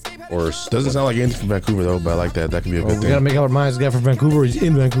 or doesn't sound like anything from Vancouver though, but I like that. That could be a good thing. We gotta make up our minds. This guy from Vancouver. He's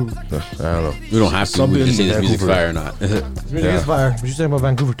in Vancouver. I don't know. We don't have to. Something we just say this music's Vancouver. fire or not. This music is fire. What you saying about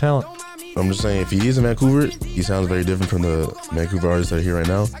Vancouver talent? I'm just saying, if he is in Vancouver, he sounds very different from the Vancouver artists that are here right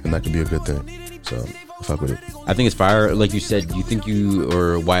now, and that could be a good thing. So, I fuck with it. I think it's fire. Like you said, you think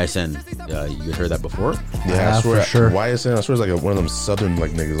or YSN, you heard that before? Yeah, I swear. for sure. YSN, I swear it's like one of them southern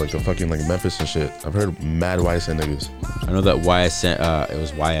like niggas, like the fucking like Memphis and shit. I've heard mad YSN niggas. I know that YSN, it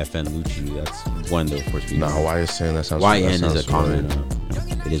was YFN Lucci. That's one though, of course. Nah, YSN, that sounds YN that is a common.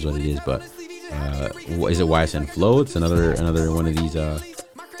 It is what it is, but is it YSN Flow? It's another one of these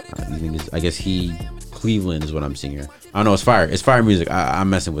niggas. I guess Cleveland is what I'm seeing here. I don't know. It's fire. It's fire music. I'm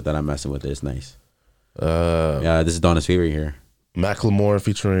messing with that. It's nice. Yeah, this is Donna's favorite here. Macklemore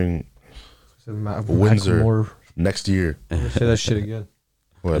featuring Windsor Macklemore. next year. Say that shit again.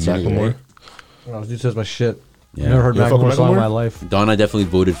 What, That's your nigga, Macklemore? right? No, this says my shit. Yeah. Never heard You fuck with Macklemore song in Macklemore? my life. Donna definitely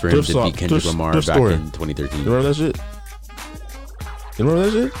voted for him Thrift to song- beat Kendrick thrift- Lamar thrift back store. in 2013. You remember that shit? You remember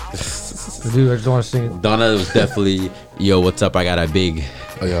that shit? Dude, I just don't want to sing it. Donna was definitely, yo, what's up? I got a big.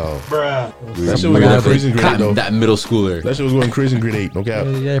 Oh, yo. Bruh. That shit was going crazy in grade 8, though. That middle schooler. That shit was going crazy in grade 8. No cap.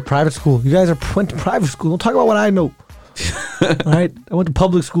 Yeah, private school. You guys went to private school. Don't talk about what I know. All right? I went to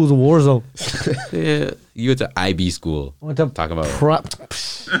public school. It's a war zone. Yeah, you went to IB school. I went to Talking about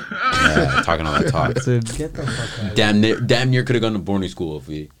talking all that talk. Get the fuck out. Damn near could have gone to boarding school if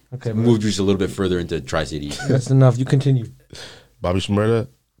we moved just a little bit further into Tri-City. That's enough. You continue. Bobby Shmurda,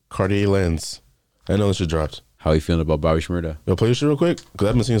 Cartier Lens. I know this shit dropped. How you feeling about Bobby Shmurda? Yo, play this shit real quick, because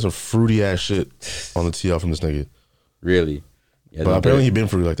I've been seeing some fruity ass shit on the TL from this nigga. Really? Yeah, But apparently he been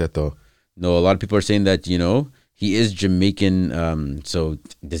fruity like that though. No, a lot of people are saying that, he is Jamaican. So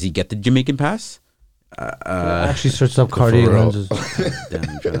does he get the Jamaican pass? I actually searched up Cartier for real. lenses. Damn,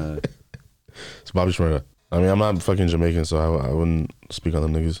 I'm trying to... It's Bobby Shmurda. I mean, I'm not fucking Jamaican, so I wouldn't speak on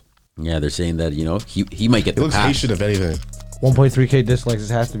them niggas. Yeah, they're saying that, he might get He the looks pass. Haitian if anything. 1.3K dislikes.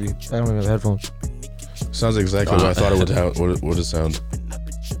 It has to be. I don't even have headphones. Sounds exactly what I thought it would have sound.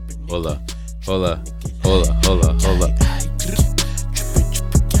 Hold up.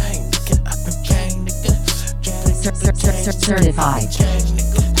 Certified.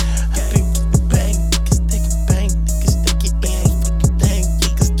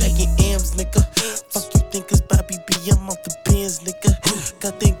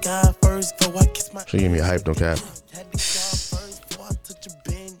 She gave me a hype, no cap.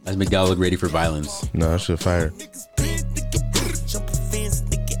 As McDowell look ready for violence. Nah, that shit fire.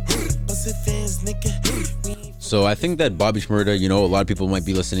 So I think that Bobby Shmurda, a lot of people might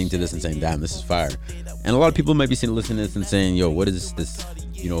be listening to this and saying, damn, this is fire. And a lot of people might be listening to this and saying, yo, what is this,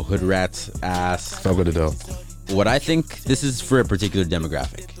 hood rats ass. Not good to tell. what I think, this is for a particular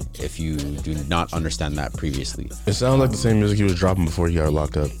demographic. If you do not understand that previously, It sounds like the same music he was dropping before he got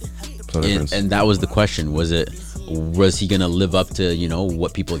locked up. No difference. and that was the question: was he gonna live up to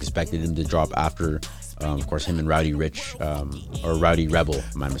what people expected him to drop after? Of course, him and Rowdy Rich, or Rowdy Rebel,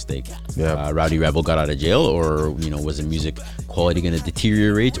 my mistake. Yeah. Rowdy Rebel got out of jail, or was the music quality gonna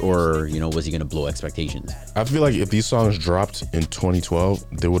deteriorate, or was he gonna blow expectations? I feel like if these songs dropped in 2012,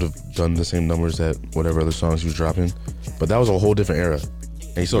 they would have done the same numbers that whatever other songs he was dropping. But that was a whole different era,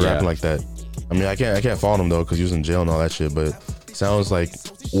 and he's still rapping like that. I mean, I can't fault him though because he was in jail and all that shit. But it sounds like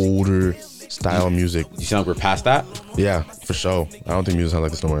older style music. You sound like we're past that. Yeah, for sure. I don't think music sounds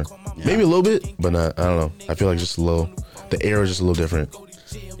like this no more. Yeah. Maybe a little bit, but not, I don't know. I feel like just a little. The era is just a little different.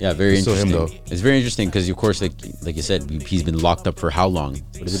 Yeah, very it's interesting. Still him though. It's very interesting because, of course, like you said, he's been locked up for how long?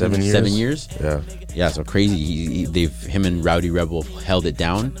 What is it? 7 years. 7 years. Yeah. Yeah, so crazy. Him and Rowdy Rebel held it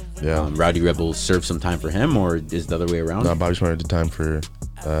down. Yeah. Rowdy Rebel served some time for him, or is it the other way around? No, Bobby Shmurda did time for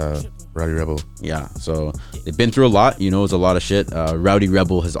Rowdy Rebel. Yeah, so they've been through a lot. It's a lot of shit. Rowdy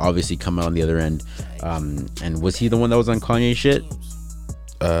Rebel has obviously come out on the other end. And was he the one that was on Kanye shit?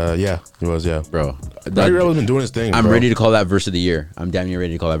 Yeah, he was. Yeah, bro. Rowdy Rebel's been doing his thing. I'm bro. ready to call that verse of the year. I'm damn near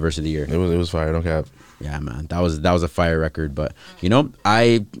ready to call that verse of the year. It was fire. Don't cap. Yeah, man, that was a fire record. But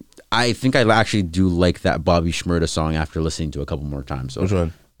I think I actually do like that Bobby Shmurda song after listening to it a couple more times. So, which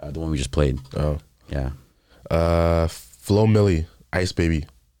one? The one we just played. Oh, yeah. Flo Milli, Ice Baby.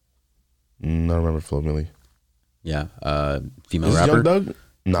 I don't remember Flo Milli. Yeah, female Is rapper. Young Doug?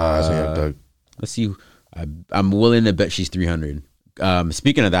 Nah, that's not Young Doug. Let's see. I'm willing to bet she's 300.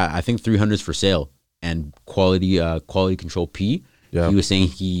 Speaking of that, I think 300 is for sale, and quality control P. Yeah. He was saying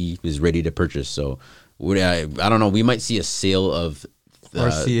he is ready to purchase. So I don't know. We might see a sale of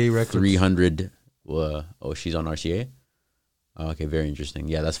RCA Records. 300. She's on RCA. Okay, very interesting.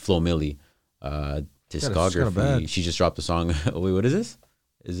 Yeah, that's Flo Milli. Discography. She just dropped a song. Wait, what is this?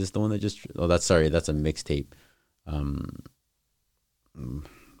 Is this the one that just? Oh, that's a mixtape. Bro,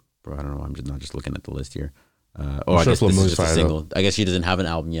 I don't know. I'm just not just looking at the list here. I guess this is just a single. I guess she doesn't have an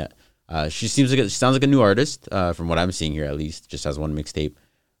album yet. She sounds like a new artist, from what I'm seeing here at least. Just has one mixtape.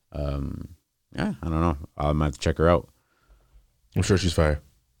 Yeah, I don't know. I might have to check her out. I'm sure she's fire.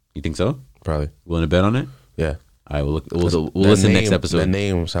 You think so? Probably. Willing to bet on it? Yeah. All right, we'll listen next episode. That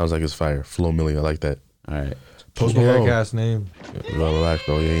name sounds like it's fire. Flo Milli, I like that. All right. Post Malone. Ass name. Relax,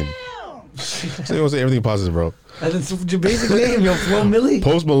 bro. You ain't. So you don't say everything positive, bro. That's your basic name, yo. Flo Milli.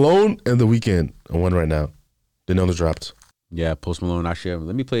 Post Malone and The Weeknd. And one right now. Didn't know this dropped. Yeah, Post Malone.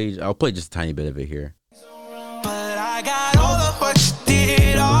 Actually, I'll play just a tiny bit of it here. But I got all of what you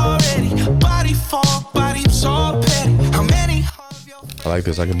did already. Body for body, so petty. How many? I like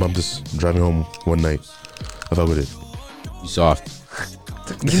this. I can bump this driving home one night. I fuck with it. You soft.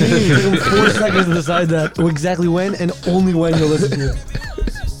 It took him 4 seconds to decide that exactly when and only when you'll listen to it.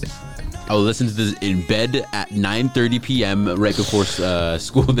 I'll listen to this in bed at 9:30 p.m. right before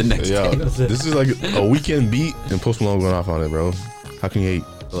school the next day. This is like a weekend beat and Post Malone going off on it, bro. How can you hate?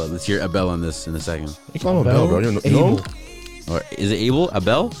 Well, let's hear Abel on this in a second. You call him Abel, bro. You know? Or is it Abel?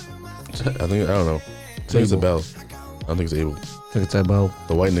 Abel? I don't know. I think it's Abel. I don't think it's Abel. I think it's Abel.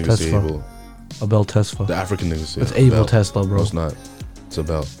 The white niggas say Abel. Abel Tesfa. The African niggas say it's Abel Tesla, bro. No, it's not. It's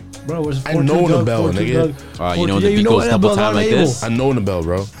Abel. Bro, I know an Abel, nigga. You know when the beat goes double time like this? I know an Abel,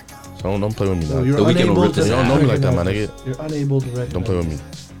 bro. So don't play with me now. You're unable to you don't know me like that, my nigga. You're unable to recognize. Don't play with me.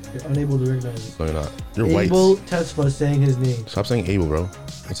 You're unable to recognize it. No, you're not. You're white. Abel Tesfa saying his name. Stop saying Abel, bro.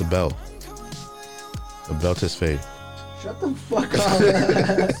 It's Abel. Abel Tesfaye. Shut the fuck up.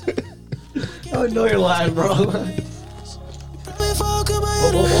 Oh, no, you're lying, bro. Come on.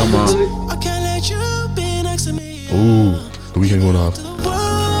 I can't let you be next to me. Ooh, The Weeknd going off.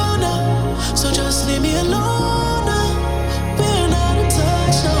 So just leave me alone. We're not in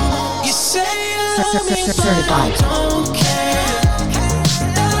touch no more. You say you love me, but I don't care.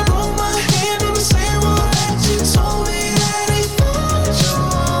 And I broke my hand in the same way that you told me that he thought you.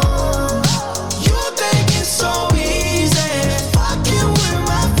 You think it's so easy, fucking with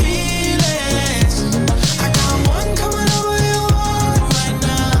my feelings. I got one coming over your one right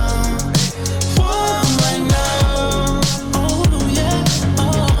now. One right now. Oh yeah,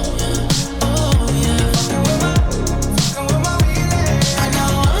 oh yeah, oh yeah. Fucking with my feelings. I got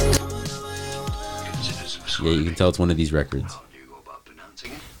one coming over your one. Yeah, you can tell it's one of these records.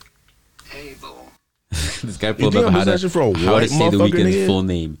 This guy pulled up how to say The Weeknd's full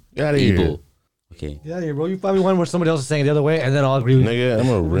name. Get out of here. Abel. Okay. Yeah, yeah, bro. You probably one where somebody else is saying it the other way, and then I'll agree with you. Nigga, I'm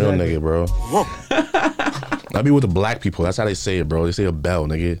a real nigga, bro. I be with the black people. That's how they say it, bro. They say Abel,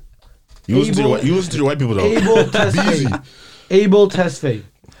 nigga. You listen to the white people though. Abel Tesfaye. Abel Tesfaye.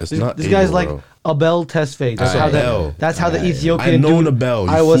 It's not This Abel, guy's like, bro. Abel Tesfaye. That's how the Ethiopian I know dude Abel,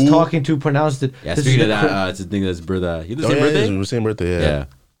 I was talking to pronounced it. Yeah, speaking of that, it's a thing that's brother. You the same birthday? The same birthday, yeah.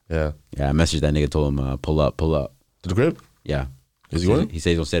 Yeah, I messaged that nigga, told him, pull up. To the crib? Yeah. Is he going? He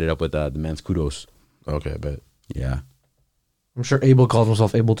says he'll set it up with the man's kudos. Okay, I bet. Yeah. I'm sure Abel calls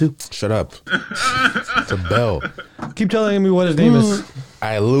himself Abel too. Shut up. It's Abel. Keep telling me what his name is.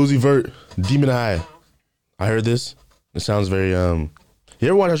 Alright, Lil Uzi Vert, Demon High. I heard this. It sounds very You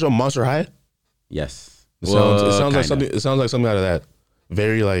ever watch that show Monster High? Yes. It sounds like something. It sounds like something out of that.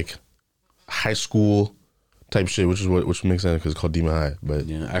 Very like high school type shit, which makes sense because it's called Demon High. But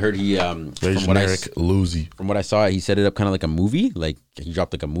yeah, I heard he very generic Luzi. From what I saw, he set it up kind of like a movie. Like he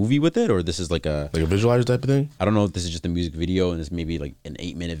dropped like a movie with it, or this is like a visualizer type of thing. I don't know if this is just a music video and it's maybe like an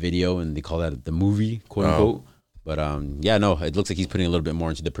 8-minute video, and they call that the movie, quote unquote. But yeah, no, it looks like he's putting a little bit more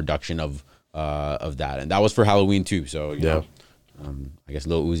into the production of that, and that was for Halloween too. So you know, I guess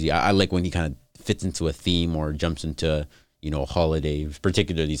Lil Uzi, I like when he kind of fits into a theme or jumps into holiday,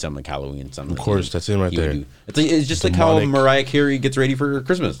 particularly something like Halloween. Something. Of course, that's him right there. It's just like how Mariah Carey gets ready for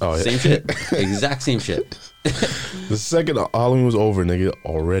Christmas. Oh, yeah. Same shit, exact same shit. The second Halloween was over, nigga,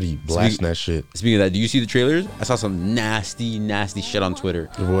 already blasting that shit. Speaking of that, do you see the trailers? I saw some nasty shit on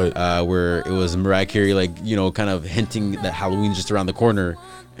Twitter. What? Where it was Mariah Carey, like, kind of hinting that Halloween's just around the corner,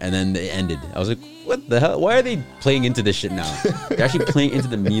 and then it ended. I was like, what the hell? Why are they playing into this shit now? They're actually playing into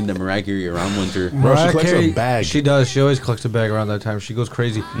the meme that Mariah Carey around winter. Bro, she collects a bag. She does. She always collects a bag around that time. She goes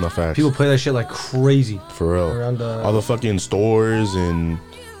crazy. No facts. People play that shit like crazy. For real. Around all the fucking stores and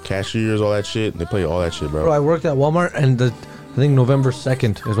cashiers, all that shit. They play all that shit, bro. Bro, I worked at Walmart, and I think November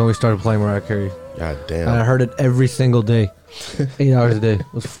 2nd is when we started playing Mariah Carey. God damn. And I heard it every single day. 8 hours a day.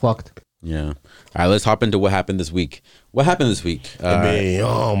 It was fucked. Yeah. All right, let's hop into what happened this week. What happened this week?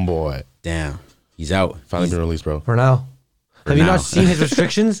 Young boy. Damn. He's out. Finally been released, bro. For now. Have you not seen his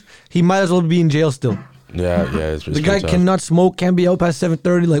restrictions? He might as well be in jail still. Yeah. It's the guy cannot smoke, can't be out past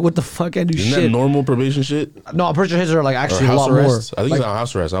 7:30. Like, what the fuck? Can't do shit. Isn't that normal probation shit? No, I'm pretty sure his are like actually a lot arrest? more. I think he's on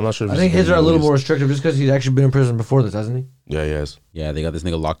house arrest. I'm not sure. I think his are a little more restrictive just because he's actually been in prison before this, hasn't he? Yeah, he has. Yeah, they got this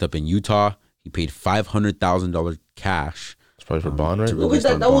nigga locked up in Utah. He paid $500,000 cash. It's probably for bond, right? Look at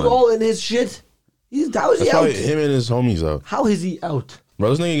that. That was all in his shit. How is he out? Probably him and his homies, though. How is he out?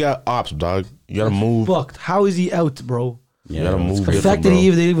 Bro, this nigga got ops, dog. You gotta move. Fucked. How is he out, bro? Yeah, you gotta move. The fact that they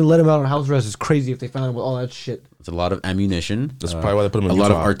even let him out on house arrest is crazy if they found him with all that shit. It's a lot of ammunition. That's probably why they put him in a Utah.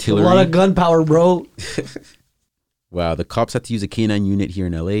 lot of artillery. A lot of gunpowder, bro. Wow, the cops had to use a K9 unit here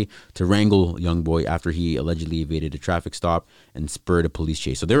in LA to wrangle young boy after he allegedly evaded a traffic stop and spurred a police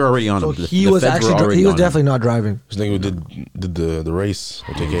chase. So they were already on him. He was definitely not driving. This nigga did the race.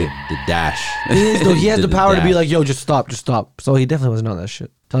 The dash. He has the power to be like, yo, just stop. So he definitely wasn't on that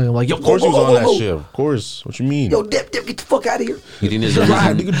shit. Telling him like, yo, of course he was on that shit. Of course. What you mean? Yo, dip, get the fuck out of here. You think there's a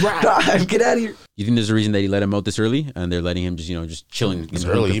reason? Drive, get out of here. You think there's a reason that he let him out this early, and they're letting him just chilling? It's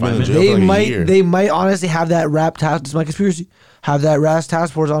early. Even in jail they might honestly have that rap task. This is my conspiracy. Have that RAS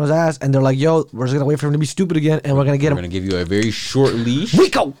task force on his ass, and they're like, yo, we're just gonna wait for him to be stupid again, and we're gonna get him. We're gonna give you a very short leash.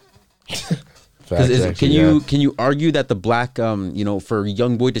 Rico. Can you argue that the black for a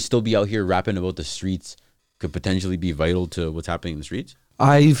young boy to still be out here rapping about the streets could potentially be vital to what's happening in the streets?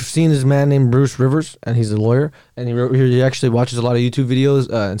 I've seen this man named Bruce Rivers, and he's a lawyer, and he actually watches a lot of YouTube videos,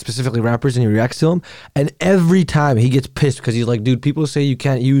 and specifically rappers, and he reacts to them. And every time he gets pissed because he's like, dude, people say you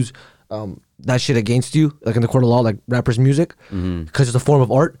can't use that shit against you, like in the court of law, like rappers' music, because it's a form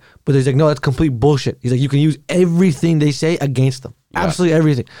of art. But he's like, no, that's complete bullshit. He's like, you can use everything they say against them. Yeah. Absolutely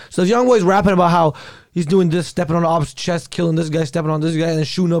everything. So this young boy's rapping about how he's doing this, stepping on the opposite chest, killing this guy, stepping on this guy, and then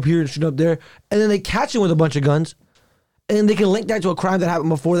shooting up here and shooting up there. And then they catch him with a bunch of guns. And they can link that to a crime that happened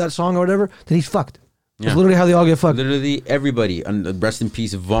before that song or whatever, then he's fucked. That's literally how they all get fucked. Literally everybody. Rest in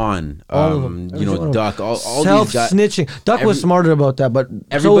peace, Vaughn. All of them. Duck. All self-snitching. Duck was smarter about that, but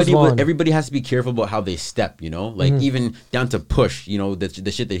everybody has to be careful about how they step. Even down to Push.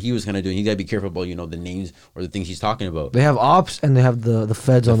 The shit that he was kind of doing. He got to be careful about the names or the things he's talking about. They have ops and they have the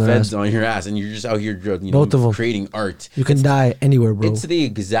feds on their ass. Feds on your ass, and you're just out here, both of them creating art. You can die anywhere, bro. It's the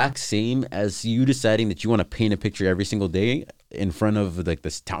exact same as you deciding that you want to paint a picture every single day in front of like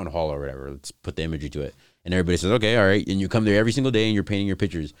this town hall or whatever. Let's put the imagery to it. And everybody says, okay, all right. And you come there every single day and you're painting your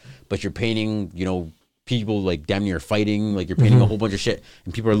pictures. But you're painting, people like damn near fighting. Like you're painting a whole bunch of shit.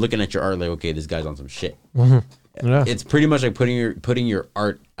 And people are looking at your art like, okay, this guy's on some shit. Yeah. It's pretty much like putting your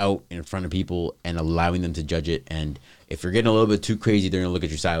art out in front of people and allowing them to judge it. And if you're getting a little bit too crazy, they're going to look at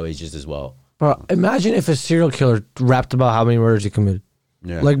you sideways just as well. Bro, imagine if a serial killer rapped about how many murders he committed.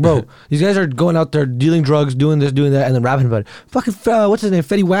 Yeah. Like, bro, these guys are going out there dealing drugs, doing this, doing that, and then rapping about it. Fucking, what's his name?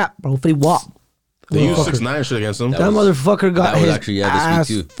 Fetty Wap, bro. Fetty Wap. They used 6ix9ine shit against him. That motherfucker got his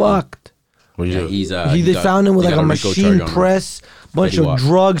ass fucked. Yeah, he's they found him with like a machine press, bunch of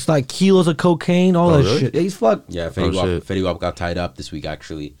drugs, like kilos of cocaine, all that shit. Yeah, he's fucked. Yeah, Fetty Wap got tied up this week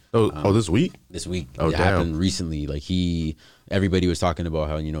actually. This week? This week. Oh, it happened recently. Like everybody was talking about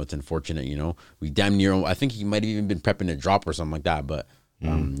how it's unfortunate. We damn near. I think he might have even been prepping a drop or something like that. But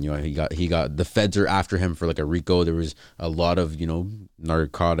he got the feds are after him for like a RICO. There was a lot of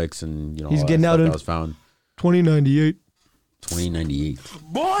narcotics and he's getting out that was found. 2098. 2098.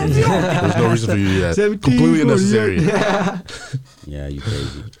 Boy, there's no reason for you to do that. Completely unnecessary. Yeah, you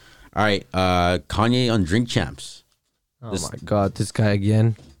crazy. All right, Kanye on Drink Champs. Oh my God, this guy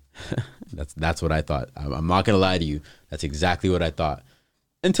again. That's what I thought. I'm not gonna lie to you. That's exactly what I thought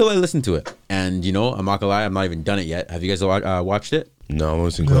until I listened to it. And I'm not gonna lie, I'm not even done it yet. Have you guys watched it? No, I've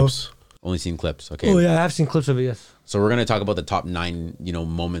only seen clips. Only seen clips. Okay. Oh yeah, I have seen clips of it. Yes. So we're gonna talk about the top 9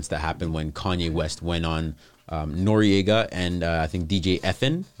 moments that happened when Kanye West went on Noriega and I think DJ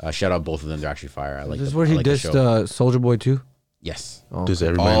Effin. Shout out both of them. They're actually fire. I like. This is where he dissed Soulja Boy too. Yes. Oh, does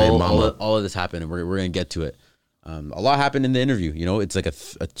everybody named Mama. All of this happened, and we're gonna get to it. A lot happened in the interview. It's like a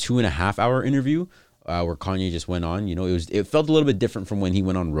 2.5 hour interview where Kanye just went on. It felt a little bit different from when he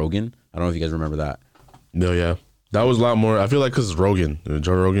went on Rogan. I don't know if you guys remember that. No, yeah, that was a lot more. I feel like because Rogan,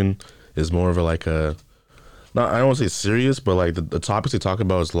 Joe Rogan, is more of a like a. Not I don't want to say serious, but like the topics they talk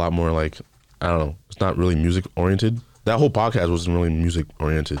about is a lot more like I don't know. It's not really music oriented. That whole podcast wasn't really music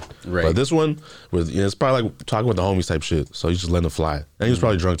oriented. Right. But this one was. It's probably like talking with the homies type shit. So he's just letting it fly, and he was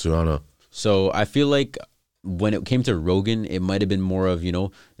probably drunk too. I don't know. So I feel like when it came to Rogan, it might have been more of,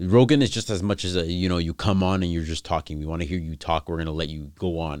 Rogan is just as much as you come on and you're just talking. We want to hear you talk. We're going to let you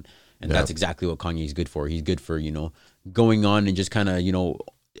go on. And that's exactly what Kanye's good for. He's good for, going on and just kind of,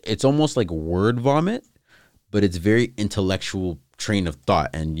 it's almost like word vomit, but it's very intellectual train of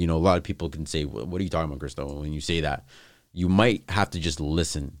thought. And, a lot of people can say, what are you talking about, Christo? When you say that, you might have to just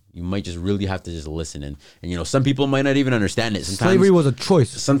listen. You might just really have to just listen. And some people might not even understand it. Sometimes slavery was a choice.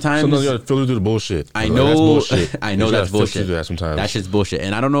 Sometimes you got to filter through the bullshit. I know. That's bullshit. I know that's bullshit. That sometimes. That shit's bullshit.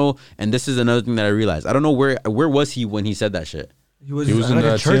 And I don't know. And this is another thing that I realized. I don't know where was he when he said that shit. He was in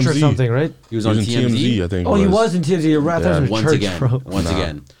a church TMZ. Or something, right? He was on TMZ, I think. Oh, he was in TMZ. Once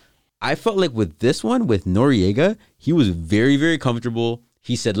again, I felt like with this one, with Noriega, he was very, very comfortable.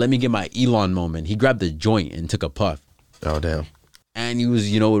 He said, "Let me get my Elon moment." He grabbed the joint and took a puff. Oh damn. And he was,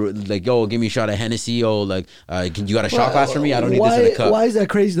 like, yo, give me a shot of Hennessy. Oh, like, you got a shot glass for me? I don't need this in a cup. Why is that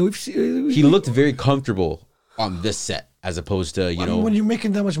crazy though? He looked very comfortable on this set as opposed to, when you're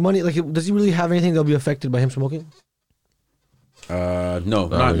making that much money, like, does he really have anything that'll be affected by him smoking? No,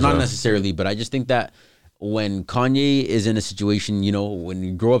 not necessarily. But I just think that when Kanye is in a situation, when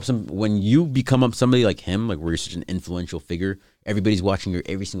you grow up, when you become up somebody like him, like where you're such an influential figure, everybody's watching your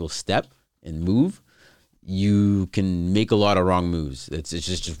every single step and move. You can make a lot of wrong moves. It's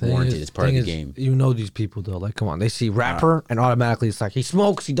just warranted. It's part of the game. These people though. Like, come on, they see rapper and automatically it's like he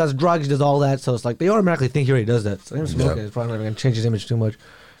smokes, he does drugs, he does all that. So it's like they automatically think he already does that. So him smoking is probably not going to change his image too much.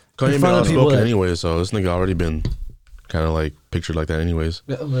 Kanye been outspoken anyway, so this nigga already been kind of like pictured like that anyways.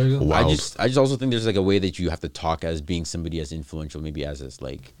 Yeah, there you go. I just also think there's like a way that you have to talk as being somebody as influential, maybe as this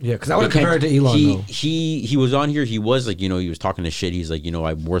like. Yeah, because I would compare it to Elon. He was on here. He was like, he was talking to shit. He's like,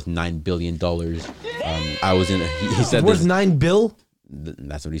 I'm worth $9 billion. I was in. He said worth $9 billion.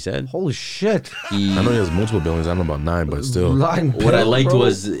 That's what he said. Holy shit! I know he has multiple billions. I don't know about 9, but still. What I liked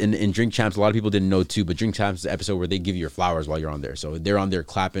was in Drink Champs. A lot of people didn't know too, but Drink Champs is the episode where they give you your flowers while you're on there. So they're on there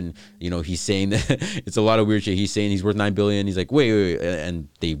clapping. He's saying that it's a lot of weird shit. He's saying he's worth $9 billion. He's like, wait, and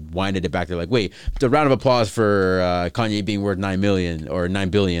they winded it back. They're like, wait, a round of applause for Kanye being worth $9 million or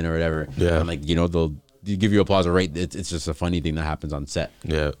 $9 billion or whatever. Yeah, and like they'll give you applause, right? It's just a funny thing that happens on set.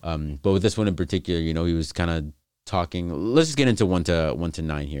 Yeah. But with this one in particular, he was kind of talking. Let's just get into 1 to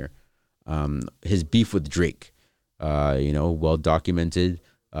 9 here. His beef with Drake, well documented.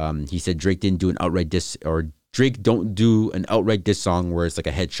 He said Drake didn't do an outright diss, or Drake don't do an outright diss song where it's like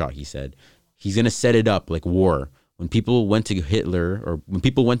a headshot. He said he's gonna set it up like war. When people went to Hitler, or when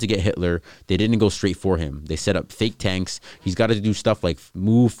people went to get Hitler, they didn't go straight for him. They set up fake tanks. He's got to do stuff like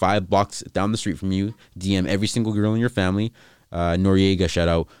move 5 blocks down the street from you, DM every single girl in your family. Noriega, shout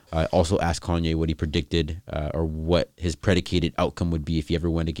out, also asked Kanye what he predicted or what his predicated outcome would be if he ever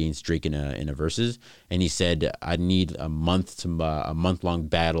went against Drake in a versus, and he said I'd need a month-long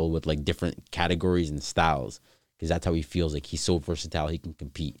battle with like different categories and styles because that's how he feels. Like he's so versatile, he can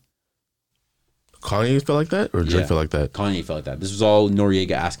compete. Kanye felt like that, or Drake felt like that? Kanye felt like that. This was all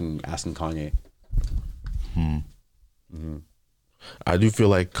Noriega asking Kanye. Mm-hmm. I do feel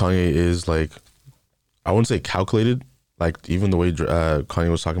like Kanye is like, I wouldn't say calculated. Like even the way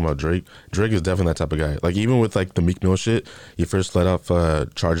Kanye was talking about Drake is definitely that type of guy. Like even with like the Meek Mill shit, he first let off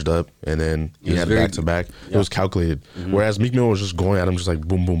Charged Up, and then he had back to back. It was calculated. Whereas Meek Mill was just going at him just like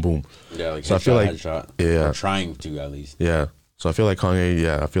boom, boom, boom. Yeah, like so I feel like headshot. Or trying to at least. Yeah. So I feel like Kanye.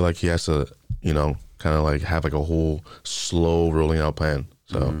 Yeah, I feel like he has to, you know, kind of like have like a whole slow rolling out plan.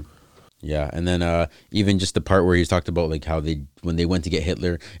 So. Yeah, and then even just the part where he's talked about like how when they went to get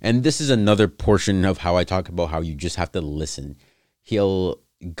Hitler, and this is another portion of how I talk about how you just have to listen. He'll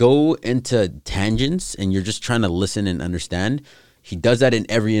go into tangents, and you're just trying to listen and understand. He does that in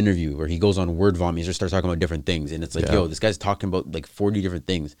every interview where he goes on word vomit. He just starts talking about different things, and it's like, yo, this guy's talking about like 40 different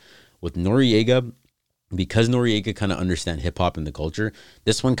things. With Noriega, because Noriega kind of understand hip hop and the culture,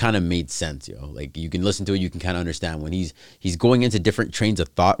 this one kind of made sense, yo. Like you can listen to it, you can kind of understand when he's going into different trains of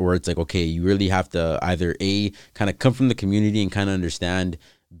thought where it's like, okay, you really have to either A, kind of come from the community and kind of understand,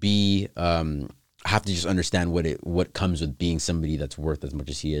 B, have to just understand what comes with being somebody that's worth as much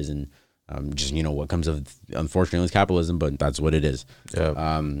as he is, and just, you know, what comes of, unfortunately, is capitalism, but that's what it is.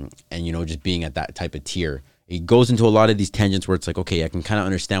 Yeah. And, you know, just being at that type of tier. He goes into a lot of these tangents where it's like, okay, I can kind of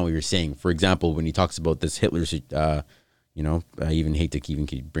understand what you're saying. For example, when he talks about this Hitler, you know, I even hate to even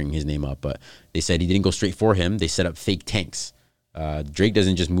keep bringing his name up, but they said he didn't go straight for him. They set up fake tanks. Drake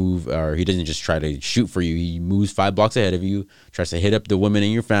doesn't just move, or he doesn't just try to shoot for you. He moves 5 blocks ahead of you, tries to hit up the women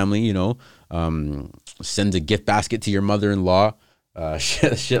in your family, you know, sends a gift basket to your mother-in-law,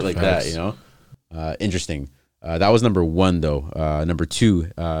 shit like that, you know. Interesting. That was number 1, though. Number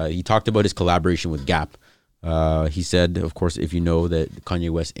 2, he talked about his collaboration with Gap. He said, of course, if you know that Kanye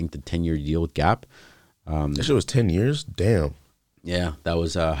West inked a 10-year deal with Gap. That shit was 10 years? Damn. Yeah, that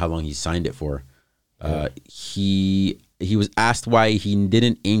was how long he signed it for. He was asked why he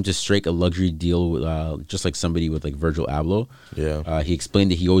didn't aim to strike a luxury deal with, just like somebody with like Virgil Abloh. Yeah. He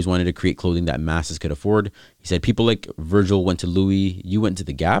explained that he always wanted to create clothing that masses could afford. He said, people like Virgil went to Louis, you went to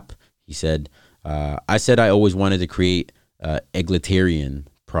the Gap. He said, I said I always wanted to create egalitarian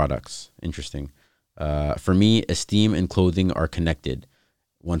products. Interesting. For me, esteem and clothing are connected.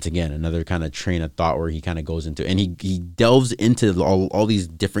 Once again, another kind of train of thought where he kind of goes into, and he delves into all these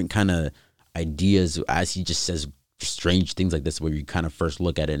different kind of ideas as he just says strange things like this, where you kind of first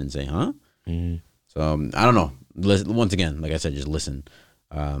look at it and say, huh? Mm-hmm. So I don't know. Once again, like I said, just listen.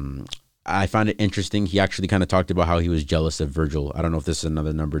 I found it interesting. He actually kind of talked about how he was jealous of Virgil. I don't know if this is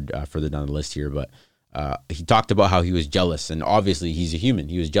another number further down the list here, but he talked about how he was jealous, and obviously he's a human.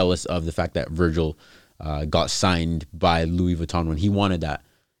 He was jealous of the fact that Virgil got signed by Louis Vuitton when he wanted that.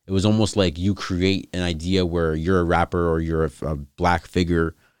 It was almost like you create an idea where you're a rapper or you're a black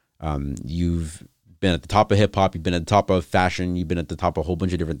figure. You've been at the top of hip hop, you've been at the top of fashion, you've been at the top of a whole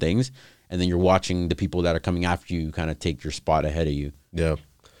bunch of different things, and then you're watching the people that are coming after you kind of take your spot ahead of you. Yeah.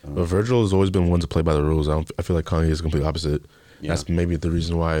 But Virgil has always been one to play by the rules. I feel like Kanye is the complete opposite. Yeah. That's maybe the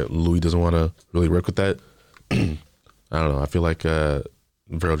reason why Louis doesn't want to really work with that. I don't know. I feel like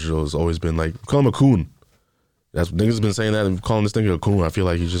Virgil has always been like, call him a coon. That's niggas been saying that and calling this nigga a coon. I feel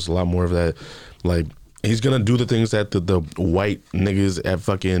like he's just a lot more of that. Like, he's gonna do the things that the white niggas at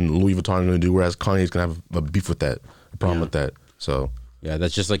fucking Louis Vuitton are gonna do, whereas Kanye's gonna have a beef with that, a problem with that. So yeah,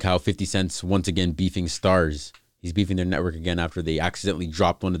 that's just like how 50 Cent's once again beefing Stars. He's beefing their network again after they accidentally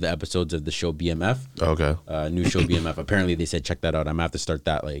dropped one of the episodes of the show BMF. Okay. New show BMF. Apparently they said check that out. I'm gonna have to start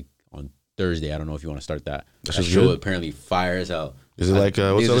that like on Thursday. I don't know if you want to start that. That show good. Apparently fire as hell. Is it like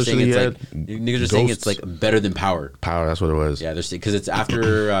what's the other shit he had? Niggas are saying it's like better than Power. Power, that's what it was. Yeah, they're because it's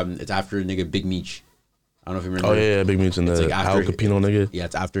after nigga Big Meech. I don't know if you remember. Oh yeah, Big Meech and the like Al Capino nigga. Yeah,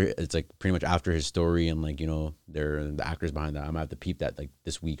 it's like pretty much after his story, and like, you know, they're the actors behind that. I'm gonna have to peep that like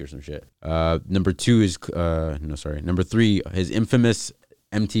this week or some shit. Number 2 is number 3, his infamous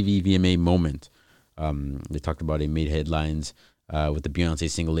MTV VMA moment. They talked about it, made headlines with the Beyonce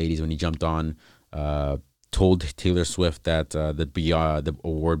Single Ladies when he jumped on. Told Taylor Swift that the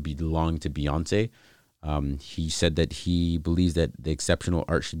award belonged to Beyonce. He said that he believes that the exceptional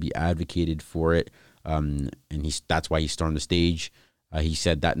art should be advocated for it, and that's why he stormed the stage. He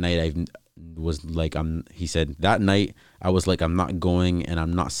said that night I'm not going and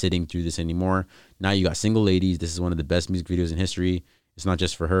I'm not sitting through this anymore. Now you got Single Ladies. This is one of the best music videos in history. It's not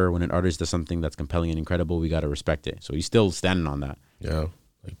just for her. When an artist does something that's compelling and incredible, we got to respect it. So he's still standing on that. Yeah,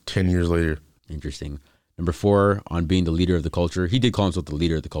 like 10 years later. Interesting. Number 4, on being the leader of the culture. He did call himself the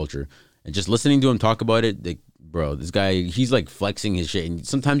leader of the culture. And just listening to him talk about it, like, bro, this guy, he's like flexing his shit. And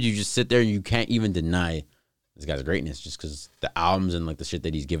sometimes you just sit there and you can't even deny this guy's greatness just because the albums and like the shit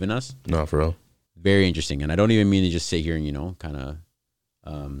that he's given us. No, for real. Very interesting. And I don't even mean to just sit here and, you know, kind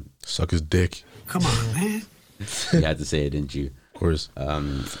of... suck his dick. Come on, man. You had to say it, didn't you? Of course.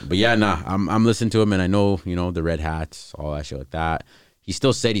 But yeah, I'm listening to him, and I know, the red hats, all that shit like that. He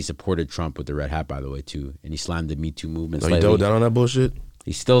still said he supported Trump with the red hat, by the way, too, and he slammed the Me Too movement. He doubled down on that bullshit.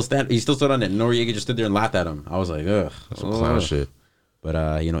 He still stood on it. Noriega just stood there and laughed at him. I was like, ugh, that's some clown shit. But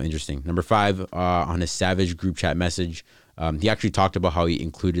interesting. Number 5, on his Savage group chat message, he actually talked about how he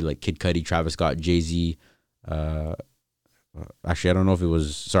included like Kid Cudi, Travis Scott, Jay-Z. Actually, I don't know if it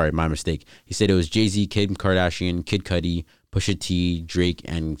was. Sorry, my mistake. He said it was Jay-Z, Kim Kardashian, Kid Cudi, Pusha T, Drake,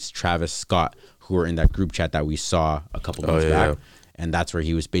 and Travis Scott who were in that group chat that we saw a couple months back. Yeah. And that's where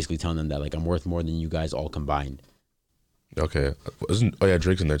he was basically telling them that, like, I'm worth more than you guys all combined. Okay.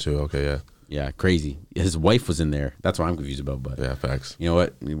 Drake's in there too. Okay, yeah. Yeah, crazy. His wife was in there. That's what I'm confused about. But yeah, facts. You know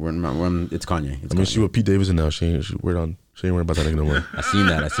what? It's Kanye. Kanye. She with Pete Davidson now. She ain't worried about that nigga no more. I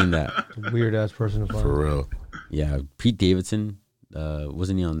seen that. Weird ass person to find. For real. Yeah, Pete Davidson.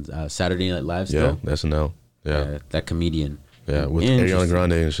 Wasn't he on Saturday Night Live still? Yeah, SNL. Yeah, that comedian. Yeah, with Ariana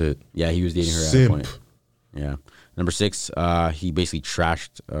Grande and shit. Yeah, he was dating her at a point. Yeah. Number 6, he basically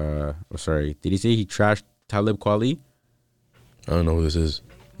trashed. Did he say he trashed Talib Kweli? I don't know who this is.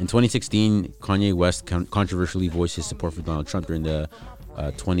 In 2016, Kanye West controversially voiced his support for Donald Trump during the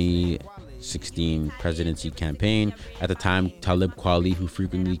 2016 presidency campaign. At the time, Talib Kweli, who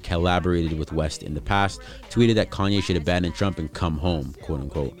frequently collaborated with West in the past, tweeted that Kanye should abandon Trump and come home, quote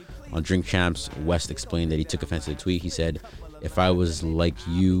unquote. On Drink Champs, West explained that he took offense to the tweet. He said, "If I was like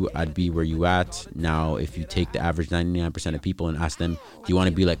you, I'd be where you at. Now, if you take the average 99% of people and ask them, do you want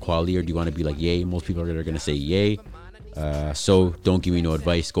to be like Kweli or do you want to be like Ye? Most people are going to say Ye. So don't give me no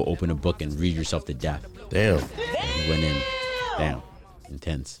advice. Go open a book and read yourself to death." Damn. He went in. Damn.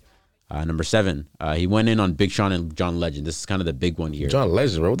 Intense. Number 7, he went in on Big Sean and John Legend. This is kind of the big one here. John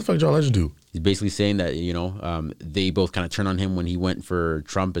Legend, bro. What the fuck John Legend do? He's basically saying that, they both kind of turned on him when he went for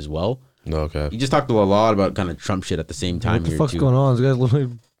Trump as well. No, okay. He just talked a lot about kind of Trump shit at the same time. What the fuck's going on? This guy's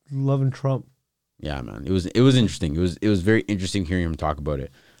literally loving Trump. Yeah, man. It was interesting. It was very interesting hearing him talk about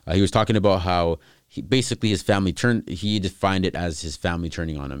it. He was talking about how his family he defined it as his family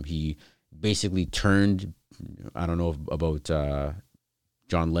turning on him. He basically turned, I don't know about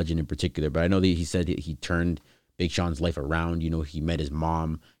John Legend in particular, but I know that he said he turned Big Sean's life around. He met his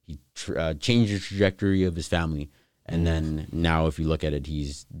mom. He changed the trajectory of his family. And then now, if you look at it,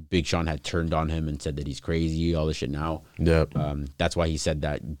 Big Sean had turned on him and said that he's crazy, all this shit now. Yep. That's why he said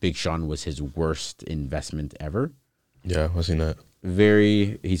that Big Sean was his worst investment ever. Yeah, I've seen that.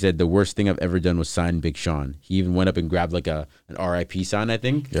 He said the worst thing I've ever done was sign Big Sean. He even went up and grabbed like an RIP sign, I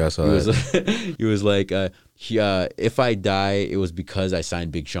think. Yeah, I saw that. He was like, if I die, it was because I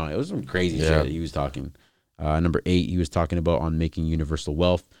signed Big Sean. It was some crazy shit that he was talking. Number 8, he was talking about on making universal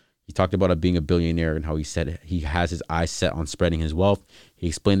wealth. He talked about being a billionaire and how he said he has his eyes set on spreading his wealth. He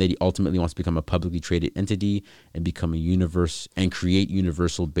explained that he ultimately wants to become a publicly traded entity and become a universe and create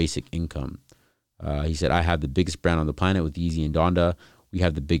universal basic income. He said, I have the biggest brand on the planet with Yeezy and Donda. We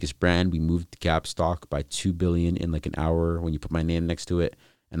have the biggest brand. We moved Gap stock by $2 billion in like an hour when you put my name next to it.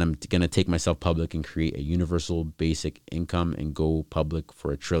 And I'm going to take myself public and create a universal basic income and go public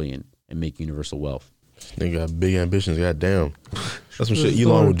for $1 trillion and make universal wealth. Nigga got big ambitions. Goddamn. That's some shit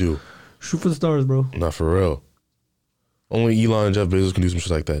Elon would do. Shoot for the stars, bro. Not for real. Only Elon and Jeff Bezos can do some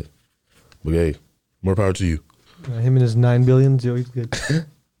shit like that. But hey, more power to you. Him and his $9 billion, yo, he's good.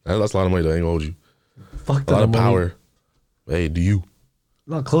 That's a lot of money though. I ain't gonna hold you. Fuck that. A lot of power. Hey, do you?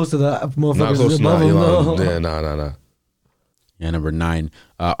 Not close to that. Motherfuckers not close to that. No. Yeah, nah. Yeah, number 9.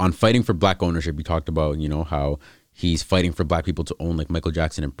 On fighting for black ownership, we talked about, how he's fighting for black people to own like Michael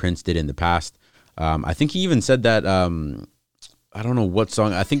Jackson and Prince did in the past. I think he even said that, I don't know what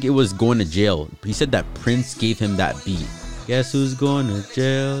song. I think it was Going to Jail. He said that Prince gave him that beat. Guess who's going to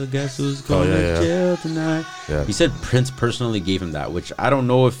jail? Guess who's going to jail tonight? Yeah. He said Prince personally gave him that, which I don't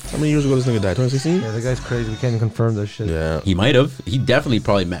know if... How many years ago this nigga died? 2016? Yeah, the guy's crazy. We can't even confirm this shit. Yeah. He might have. He definitely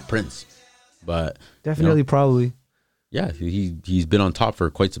probably met Prince. But... Definitely, probably. Yeah, he's been on top for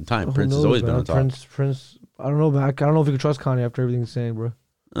quite some time. Prince has always been on top. Prince, I don't know, man. I don't know if you can trust Kanye after everything he's saying, bro.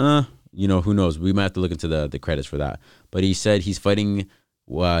 Who knows? We might have to look into the credits for that. But he said he's fighting...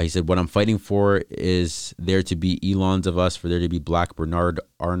 he said, what I'm fighting for is there to be Elons of us, for there to be Black Bernard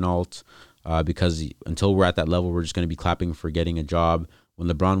Arnault, because until we're at that level, we're just going to be clapping for getting a job. When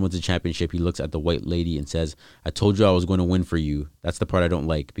LeBron wins a championship, he looks at the white lady and says, I told you I was going to win for you. That's the part I don't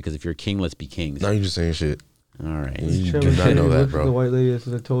like, because if you're a king, let's be kings. Now you're just saying shit. All right. You do not know that, bro. The white lady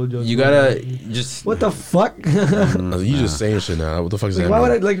says, I told you. You gotta just... What the fuck? You just saying shit now. What the fuck is that? Why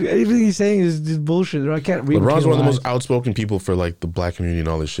would I, everything he's saying is just bullshit. I can't read. LeBron's one of the most outspoken people for the black community and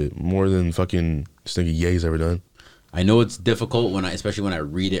all this shit. More than fucking this nigga Ye's ever done. I know it's difficult especially when I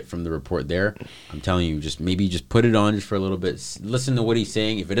read it from the report there. I'm telling you, just put it on just for a little bit. Listen to what he's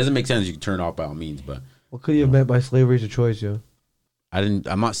saying. If it doesn't make sense, you can turn it off by all means. But what could you have meant by slavery's a choice, yo? I'm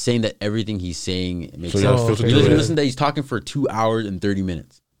not saying that everything he's saying makes So sense. Listen that he's talking for 2 hours and 30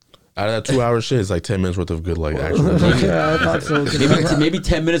 minutes. Out of that 2 hour shit, it's like 10 minutes worth of good like actual. Yeah, I thought so. maybe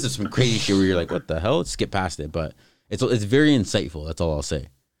 10 minutes of some crazy shit where you're like, what the hell? Let's skip past it. But it's very insightful. That's all I'll say.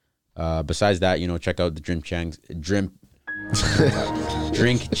 Besides that, check out the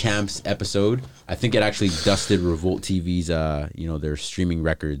Drink Champs episode. I think it actually dusted Revolt TV's their streaming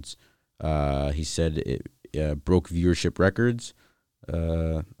records. He said it broke viewership records.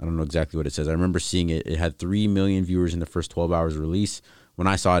 I don't know exactly what it says. I remember seeing it. It had 3 million viewers in the first 12 hours of release. When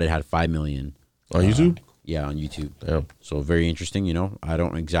I saw it, it had 5 million. On YouTube? Yeah, on YouTube. Yeah. So very interesting. I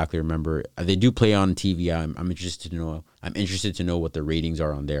don't exactly remember. They do play on TV. I'm interested to know. I'm interested to know what the ratings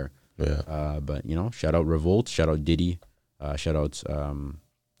are on there. Yeah. But shout out Revolt. Shout out Diddy. Shout outs. Your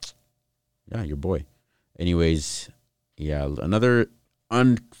boy. Anyways, yeah, another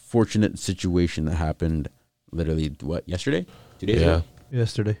unfortunate situation that happened. Literally, yesterday? 2 days ago?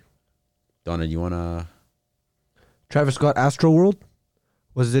 Yesterday. Donna, do you wanna? Travis Scott Astroworld.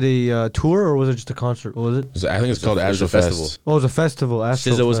 Was it a tour or was it just a concert? What was it? I think it's called Astro Festival. Fest. Oh, it was a festival.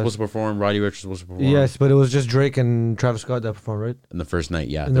 SZA was supposed to perform. Roddy Ricch was supposed to perform. Yes, but it was just Drake and Travis Scott that performed, right? In the first night,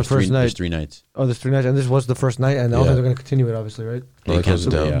 yeah. In the first night. There's 3 nights. Oh, there's 3 nights, and this was the first night, and I don't think they're going to continue it, obviously, right? They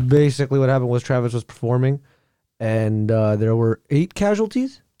canceled it, down. yeah. Basically, what happened was Travis was performing, and there were 8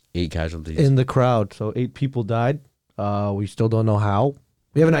 casualties. 8 casualties in the crowd. So 8 people died. We still don't know how.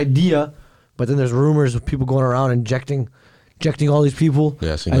 We have an idea, but then there's rumors of people going around injecting all these people.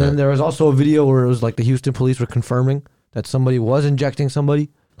 Yeah, and then there was also a video where it was like the Houston police were confirming that somebody was injecting somebody.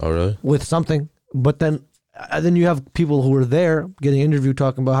 Oh, really? With something. But then you have people who were there getting interviewed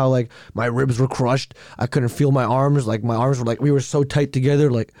talking about how like my ribs were crushed. I couldn't feel my arms. Like my arms were like, we were so tight together.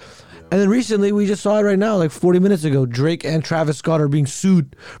 Like, and then recently we just saw it right now, like 40 minutes ago, Drake and Travis Scott are being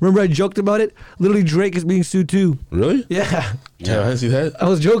sued. Remember I joked about it? Literally Drake is being sued too. Really? Yeah. Yeah, I didn't see that. I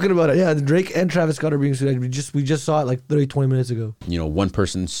was joking about it. Yeah, Drake and Travis Scott are being sued. We just saw it like 30, 20 minutes ago. One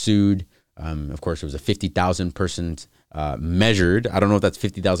person sued. Of course, it was a 50,000 person measured. I don't know if that's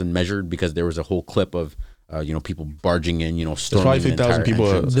 50,000 measured because there was a whole clip of people barging in, storming. There's probably 50,000 people.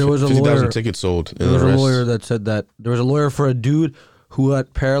 There was a 50,000 lawyer. tickets sold. There was a lawyer that said that there was a lawyer for a dude who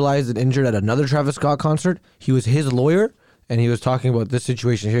got paralyzed and injured at another Travis Scott concert. He was his lawyer, and he was talking about this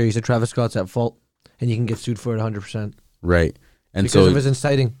situation here. He said Travis Scott's at fault, and you can get sued for it 100%. Right. And because so of his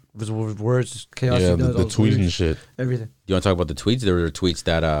inciting, his words, chaos. Yeah, he does, the tweets and shit. Everything. Do you want to talk about the tweets? There were tweets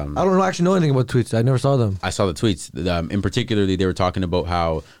that I don't actually know anything about tweets. I never saw them. I saw the tweets. In particularly, they were talking about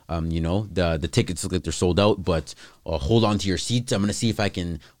how the tickets look like they're sold out, but hold on to your seats. I'm gonna see if I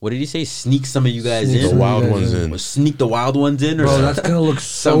can. What did he say? Sneak some of you guys in. The wild ones in. Sneak the wild ones in. Or bro, that's gonna look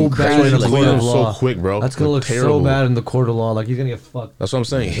so bad in the court of law. So quick, bro. That's gonna look terrible. so bad in the court of law. Like he's gonna get fucked. That's what I'm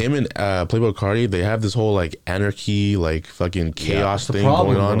saying. Him and Playboy Cardi, they have this whole like anarchy, like fucking chaos thing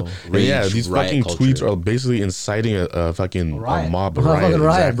problem, going on. bro. And yeah, these fucking culture. tweets are basically inciting a fucking mob, a riot. Fucking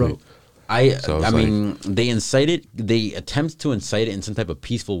riot, Exactly. bro. I mean, they attempt to incite it in some type of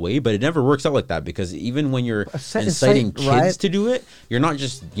peaceful way, but it never works out like that because even when you're inciting kids to do it, you're not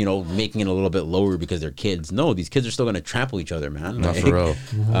just, making it a little bit lower because they're kids. No, these kids are still going to trample each other, man. Not for real.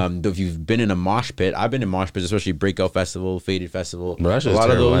 If you've been in a mosh pit, I've been in mosh pits, especially Breakout Festival, Faded Festival. Bro, that shit's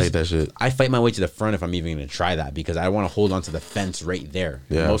terrible. I hate that shit. I fight my way to the front if I'm even going to try that because I want to hold on to the fence right there.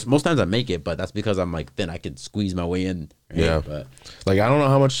 Yeah. Most times I make it, but that's because I'm like, then I could squeeze my way in. Right? Yeah. But like, I don't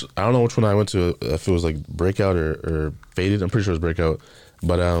know which one I went to, if it was like Breakout or Faded. I'm pretty sure it was Breakout.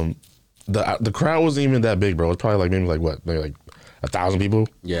 But the crowd wasn't even that big, bro. It was probably maybe 1,000 people.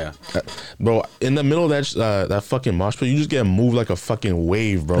 Yeah, bro. In the middle of that fucking mosh pit, you just get moved like a fucking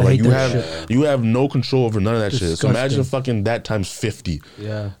wave, bro. Like you have no control over none of that shit. So imagine fucking that times 50.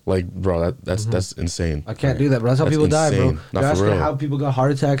 Yeah, like bro, that's insane. I can't do that, bro. That's how people die, bro. Not You're for asking real. how people got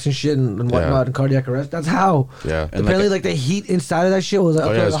heart attacks and shit and whatnot and cardiac arrest. That's how. Yeah. And apparently, like the heat inside of that shit was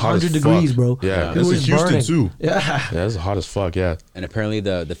up to 100 degrees, bro. Yeah, It this was is Houston burning. too. Yeah, it's hot as fuck. Yeah. And apparently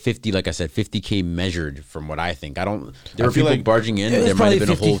the 50, like I said, 50K measured from what I think. There were feel people like barging in. It's There might have been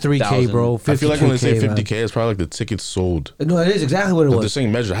a whole 53K, 1,000. bro. I feel like when they say 52K, 50K, it's probably like the tickets sold. No, that is exactly what it They're was. saying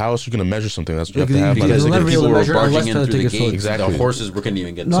measure. How else are you gonna measure something? That's what you have Because to have. you- Like, because it's you'll like never be People able to were measure barging unless in the through the ticket's sold. gates. Exactly. The horses couldn't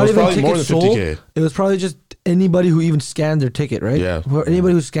even get. Not So it's even probably more tickets than sold. 50K. It was probably just anybody who even scanned their ticket, right? Yeah. For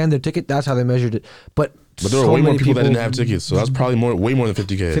anybody who scanned their ticket, that's how they measured it. But there were way more people that didn't have tickets, so that's probably way more than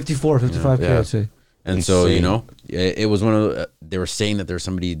 50K. 54, 55K, Yeah. I'd say. And so, you know, it was one of they were saying that there's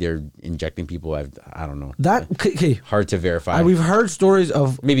somebody they're injecting people. I don't know. That okay. Hard to verify. We've heard stories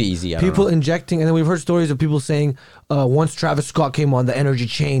of maybe easy people injecting, and then we've heard stories of people saying once Travis Scott came on, the energy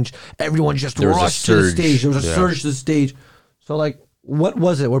changed. Everyone just rushed to the stage. There was a surge to the stage. So like, what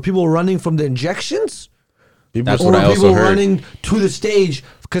was it? Were people running from the injections? That's what I also people heard. Running to the stage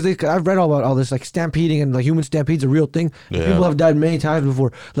because I've read all about all this, like stampeding and like human stampede's a real thing. Yeah. People have died many times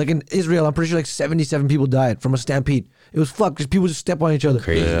before. Like in Israel, I'm pretty sure like 77 people died from a stampede. It was fucked because people just step on each other.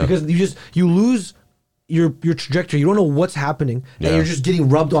 Crazy. Yeah. Because you lose your trajectory. You don't know what's happening, and you're just getting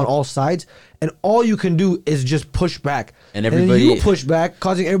rubbed on all sides. And all you can do is just push back. And then you push back,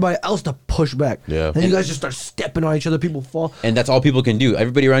 causing everybody else to push back. Yeah. And you guys just start stepping on each other. People fall. And that's all people can do.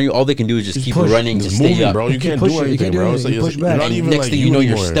 Everybody around you, all they can do is just keep running, just stay moving, up. bro. You can't do anything, bro. You push back. Not even next like thing you know,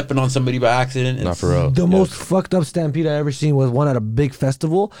 you're stepping on somebody by accident. Not for real. The most fucked up stampede I ever seen was one at a big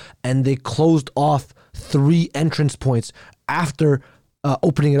festival, and they closed off 3 entrance points after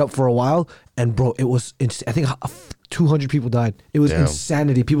opening it up for a while. And bro, it was I think 200 people died. It was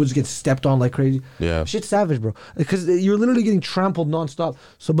insanity. People just get stepped on like crazy. Yeah, shit's savage, bro. Because you're literally getting trampled nonstop.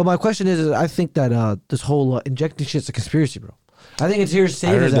 So, but my question is I think that this whole injecting shit's a conspiracy, bro. I think it's here to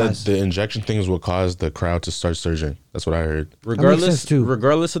save his ass. I heard that the injection thing is what caused the crowd to start surging. That's what I heard.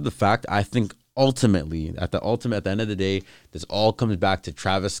 Regardless of the fact, I think ultimately, at the end of the day, this all comes back to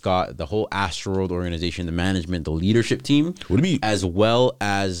Travis Scott, the whole Astroworld organization, the management, the leadership team, as well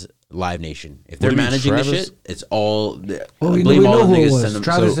as Live Nation. If they're managing the shit, it's all. We know who it was.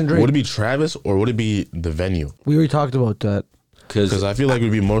 Travis and Drake. Would it be Travis or would it be the venue? We already talked about that. Because I feel like it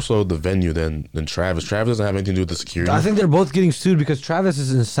would be more so the venue than Travis. Travis doesn't have anything to do with the security. I think they're both getting sued because Travis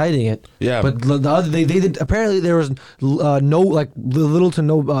is inciting it. Yeah, but the other they did. Apparently, there was little to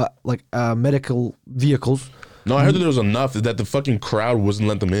no medical vehicles. No, I heard that there was enough that the fucking crowd wasn't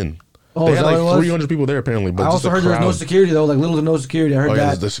let them in. Oh, they had like 300 people there apparently. But I also heard there was no security though, like little to no security. I heard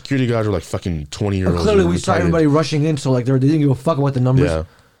that the security guys were like fucking 20-year-olds. Clearly, we saw everybody rushing in, so like they didn't give a fuck about the numbers. Yeah.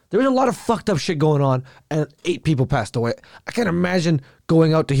 There was a lot of fucked up shit going on, and 8 people passed away. I can't imagine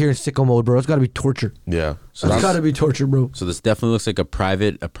going out to here in sicko mode, bro. It's got to be torture. Yeah, so it's got to be torture, bro. So this definitely looks like a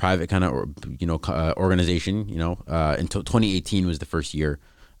private kind of organization. You know, until 2018 was the first year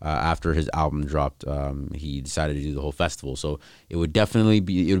after his album dropped. He decided to do the whole festival. So it would definitely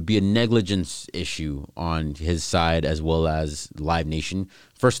be a negligence issue on his side as well as Live Nation.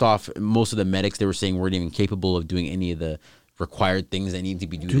 First off, most of the medics they were saying weren't even capable of doing any of the required things that need to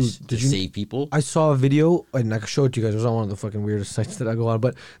be done to save people. I saw a video and I could show it to you guys. It was on one of the fucking weirdest sites that I go on.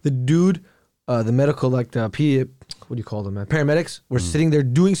 But the dude, the medical, like the what do you call them, man? Paramedics were sitting there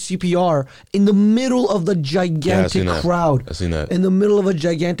doing CPR in the middle of the gigantic crowd. I seen that. In the middle of a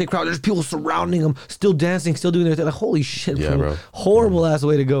gigantic crowd. There's people surrounding them, still dancing, still doing their thing. Like, holy shit, bro. Horrible ass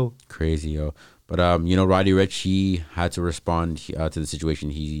way to go. Crazy, yo. But, Roddy Ricch, he had to respond to the situation.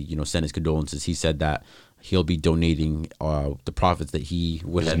 He, sent his condolences. He said that he'll be donating the profits that he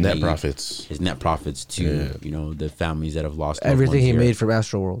would have made, his net profits to the families that have lost everything he made from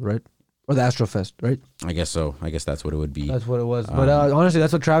Astroworld, right? Or the Astrofest, right? I guess so. I guess that's what it would be. That's what it was. But honestly,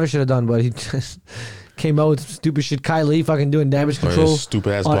 that's what Travis should have done. But he just came out with stupid shit. Kylie fucking doing damage control.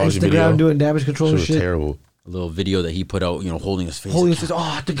 Stupid ass on Instagram video. Doing damage control and shit. Terrible. A little video that he put out, holding his face. Holding his face.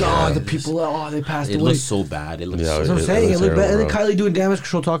 Oh, the God, the people. They passed away. It looks so bad. It looks. That's what I'm saying. It looked bad. And then Kylie doing damage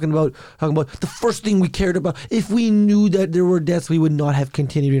control, talking about the first thing we cared about. If we knew that there were deaths, we would not have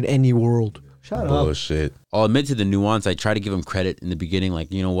continued in any world. Shut up. Bullshit. I'll admit to the nuance. I try to give him credit in the beginning.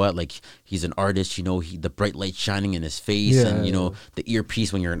 Like, you know what? Like, he's an artist. The bright light shining in his face. Yeah, and, the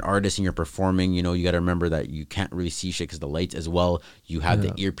earpiece when you're an artist and you're performing, you got to remember that you can't really see shit because the lights as well. You have the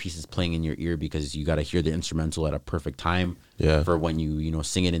earpieces playing in your ear because you got to hear the instrumental at a perfect time for when you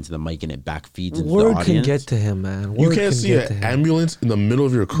sing it into the mic and it back feeds into the audience. Word can get to him, man. You can't see an ambulance in the middle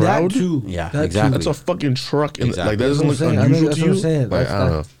of your crowd. That too. Yeah, exactly. That's a fucking truck. Exactly. Like, that doesn't look unusual to you. Like, I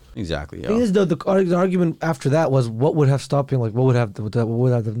don't know. Exactly. The thing is, though, the argument after that was what would have stopped him? Like, what would have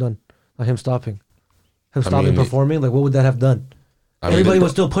done? Like him stopping performing. Like, what would that have done? Everybody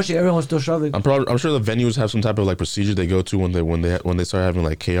was still pushing. Everyone was still shoving. I'm sure the venues have some type of like procedure they go to when they start having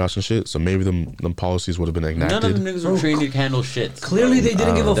like chaos and shit. So maybe them policies would have been enacted. None of them niggas were trained to handle shit. Clearly, they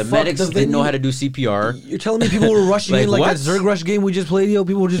didn't give a fuck. The medics didn't know how to do CPR. You're telling me people were rushing in like that Zerg Rush game we just played?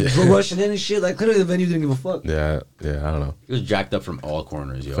 People were just rushing in and shit. Like clearly, the venue didn't give a fuck. Yeah, I don't know. It was jacked up from all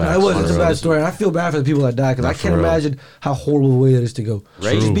corners, yo. It's a bad story, and I feel bad for the people that died because I can't imagine how horrible a way that is to go.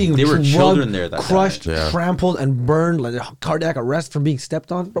 Right? Just being they were children there that crushed, trampled, and burned, like cardiac arrest from being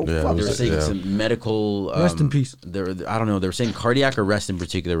stepped on. Bro, they were saying some medical rest in peace. I don't know. They were saying cardiac arrest in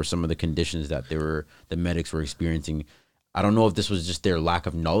particular were some of the conditions that the medics were experiencing. I don't know if this was just their lack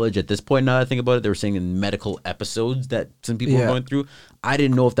of knowledge at this point. Now that I think about it, they were saying in medical episodes that some people were going through. I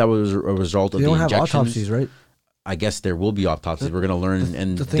didn't know if that was a result of the injections. They don't have autopsies, right? I guess there will be autopsies. We're going to learn,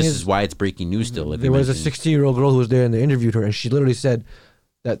 and this is why it's breaking news still. Like there was a 16-year-old girl who was there, and they interviewed her, and she literally said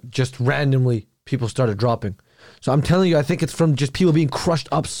that just randomly people started dropping. So I'm telling you, I think it's from just people being crushed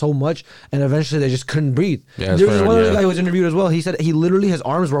up so much, and eventually they just couldn't breathe. Yeah, there was one other guy who was interviewed as well. He said he literally, his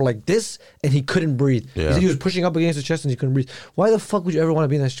arms were like this, and he couldn't breathe. Yeah. He said he was pushing up against his chest, and he couldn't breathe. Why the fuck would you ever want to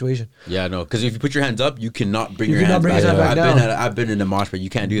be in that situation? Yeah, no, because if you put your hands up, you cannot bring your hands back down. I've been in a mosh pit. You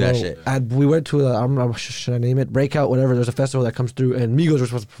can't do that shit. We went to, should I name it? Breakout, whatever. There's a festival that comes through, and Migos were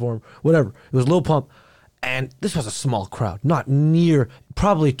supposed to perform. Whatever. It was Lil Pump, and this was a small crowd, not near,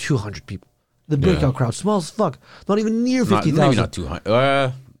 probably 200 people. The breakout crowd, small as fuck. Not even near 50,000. Maybe not 200.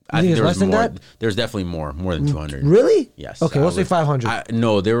 I think less than that? There's definitely more than 200. Really? Yes. Okay, let's say 500.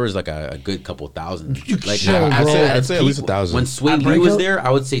 No, there was like a good couple thousand. Like I'd say at least 1,000. When Sway Lee was there, I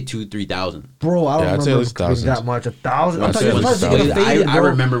would say 2,000-3,000. Bro, I don't remember that much. 1,000. I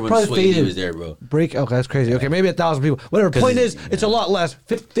remember when Sway Lee was there, bro. Okay, that's crazy. Okay, maybe 1,000 people. Whatever. Point is, it's a lot less.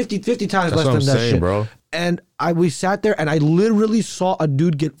 50 times less than that shit, bro. And we sat there, and I literally saw a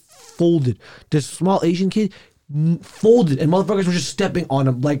dude get folded. This small Asian kid folded, and motherfuckers were just stepping on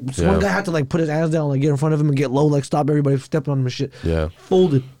him. Like one guy had to like put his hands down, like get in front of him and get low, like stop everybody from stepping on him and shit. Yeah,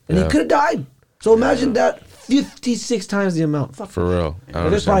 folded, and he could have died. So imagine that 56 times the amount. Fuck. For real.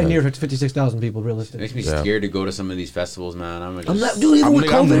 There's probably near 56,000 people, realistically. It makes me scared to go to some of these festivals, man. I'm not, dude, even with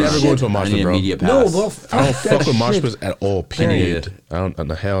COVID. I'm never going to a mosh pit, bro. No, bro. I don't fuck with mosh pits at all, period. I don't,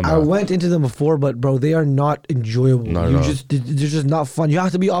 the hell no. I went into them before, but bro, they are not enjoyable. No. They're just not fun. You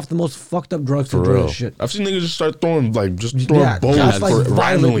have to be off the most fucked up drugs to enjoy this shit. I've seen niggas just start throwing bones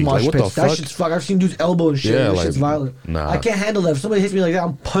randomly. Like, what the fuck? That shit's fuck. I've seen dudes elbow and shit. That shit's violent. Nah. I can't handle that. If somebody hits me like that,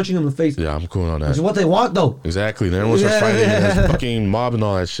 I'm punching them in the face. Yeah, I'm cool on that. Which is what they want, though. Exactly. Then everyone starts fighting against fucking mob and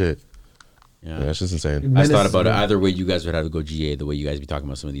all that shit. Yeah, that's just insane. I thought about it. Either way, you guys would have to go GA. The way you guys be talking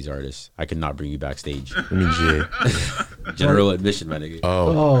about some of these artists, I could not bring you backstage. I mean GA. General admission, my nigga.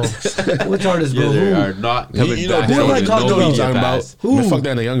 Oh, which artists, bro? They are not coming back. Who am I talking about? Who? Fuck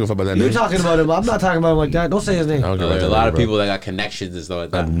that nigga. I'm gonna fuck about that nigga. You're talking about him. I'm not talking about him like that. Don't say his name. There are a lot of people that got connections and stuff like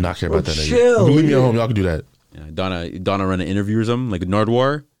that. I do not care about that nigga. Chill. Leave me at home. Y'all can do that. Yeah, Donna run an interview or something like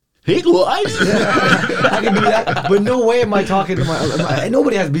Nardwar. Hey, guys. I can do that, but no way am I talking to my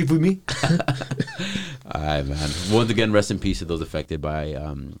nobody has beef with me. All right, man. Once again, rest in peace to those affected by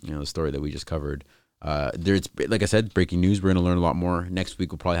the story that we just covered. There's, like I said, breaking news. We're gonna learn a lot more next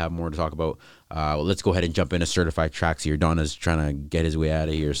week. We'll probably have more to talk about. Let's go ahead and jump into certified tracks here. Donna's trying to get his way out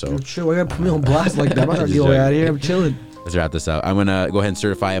of here, so chill. I gotta put me on blast like that. I'm not gonna get way out of here. I'm chilling. Let's wrap this out. I'm gonna go ahead and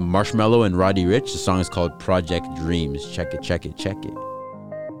certify Marshmello and Roddy Ricch. The song is called Project Dreams. Check it.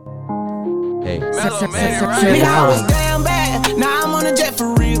 Hey. Nigga, I was damn bad. Now I'm on a jet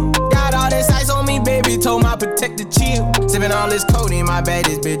for real. Got all this ice on me, baby. Told my protector chill. Sipping all this codeine, my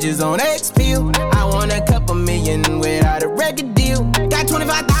baddest bitches on X pill. I want a couple million without a record deal. Got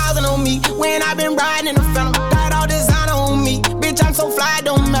 25,000 on me when I been riding in the Phantom. Got all designer on me, bitch. I'm so fly,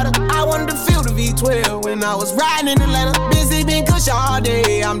 don't matter. I wanted to feel the V12 when I was riding in Atlanta. Busy been cush all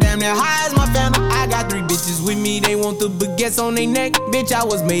day. I'm damn near high as my Phantom. I got 3 bitches with me. They want the baguettes on their neck. Bitch, I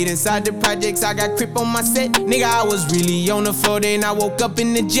was made inside the projects. I got crip on my set. Nigga, I was really on the floor. Then I woke up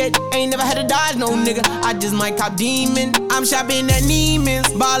in the jet. Ain't never had to dodge no nigga. I just might cop demon. I'm shopping at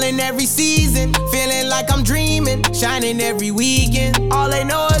Neiman's. Ballin' every season. Feeling like I'm dreaming. Shining every weekend. All they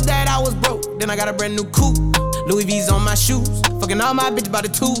know is that I was broke. Then I got a brand new coupe. Louis V's on my shoes. Fucking all my bitches by the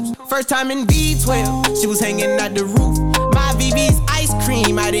tubes. First time in V12. She was hanging at the roof. My VV's ice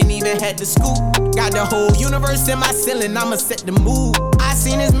cream. I didn't even have to scoop. Got the whole universe in my ceiling. I'ma set the mood. I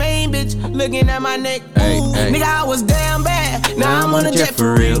seen this main bitch looking at my neck. Hey. Nigga, I was damn bad. Now I'm on a jet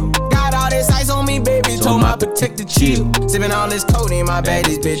for real. Got all this ice on me, baby. Told my protector chill. Sipping all this codeine, my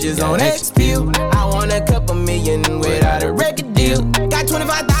baddest bitches on X pill. I want a couple million without a record deal. Got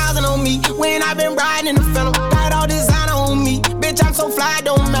 25,000 on me when I been riding in the Phantom. Got all designer on me, bitch. I'm so fly,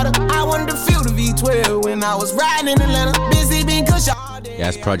 don't matter. I wanted to feel the V12 when I was riding in Atlanta. Busy being cush all day. Yeah,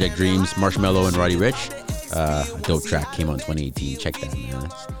 it's Project Dreams, Marshmello and Roddy Ricch. A dope track, came on 2018. Check that, man.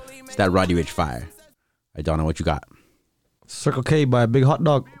 It's that Roddy Ricch fire. I don't know what you got. Circle K by Big Hot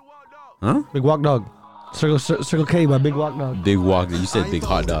Dog. Huh? Big Walk Dog. Circle K by Big Walk Dog. Big walk. You said big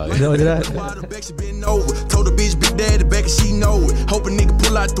hot dog. No, look at that. Told the bitch big daddy back and she know it. Hope a nigga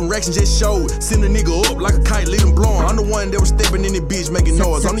pull out the racks and just show it. Send a nigga up like a kite, leave him blowing. I'm the one that was stepping in the bitch making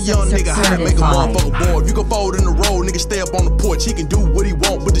noise. I'm the young nigga high, make a motherfucker boy. If you go forward in the road, nigga stay up on the porch. He can do what he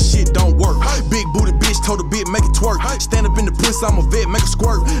want, but the shit don't work. Big booty bitch told the bitch make it twerk. Stand up in the pussy, I'm a vet, make a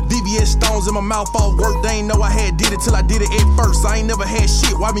squirt. VVS stones in my mouth all work. They ain't know I had did it till I did it at first. I ain't never had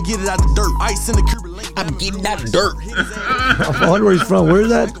shit, why me get it out the dirt? Ice in the Cuban link. I'm getting out of dirt. I wonder where he's from. Where is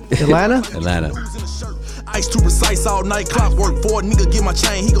that? Atlanta? Atlanta. Ice too precise all night, clockwork. For a nigga get my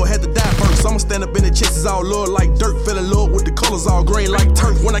chain, he gon' have to die first. I'ma stand up in the chest, it's all love like dirt. Fell in love with the colors all green like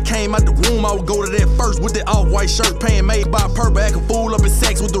turf. When I came out the womb, I would go to that first with the off-white shirt. Paying made by purple, acting fool up in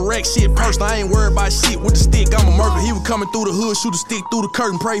sex with the rack shit purse. I ain't worried about shit with the stick, I'm a murder. He was coming through the hood, shoot a stick through the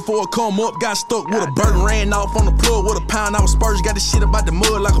curtain. Pray for it, come up, got stuck with a burden. Ran off on the plug with a pound, I was spurs. Got the shit about the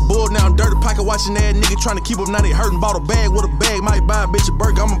mud like a bull. Now I'm dirty pocket watching that nigga trying to keep up, now they hurting. Bought a bag with a bag, might buy a bitch a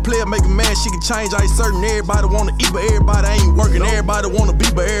burger. I'm a player, make a man, she can change, I ain't certain. Everybody wanna eat, but everybody ain't working. Everybody wanna be,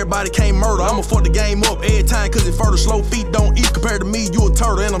 but everybody can't murder. I'ma fuck the game up every time, cause it further. Slow feet don't eat. Compared to me, you a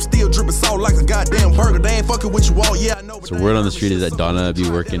turtle, and I'm still dripping salt like a goddamn burger. They ain't fucking with you all, yeah, I know. So word on the street is that Donna be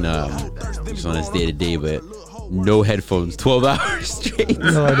working just on his day to day, but no headphones, 12 hours straight.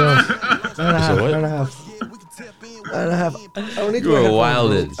 No, I don't. Nine and a half. I don't need to wear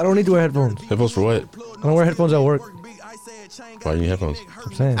headphones. I don't need to wear headphones. Headphones for what? I don't wear headphones at work. Why do you need headphones?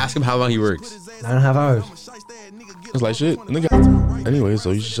 I'm saying. Ask him how long he works. 9.5 hours. It's like shit. Nigga. Anyway,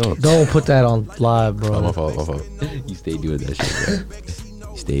 so you should shut up. Don't put that on live, bro. Oh, my fault. You stay doing that shit,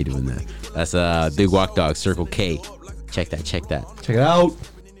 bro. You stay doing that. That's Big Walk Dog, Circle K. Check that. Check it out.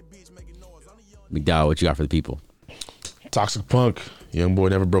 McDowell, what you got for the people? Toxic Punk. Young boy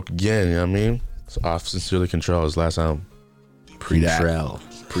never broke again, you know what I mean? So off Sincerely Control, his last album. Pre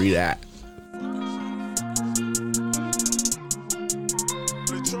that.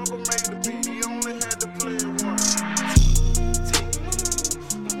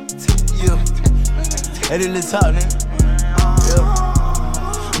 Hey, this talk, nigga.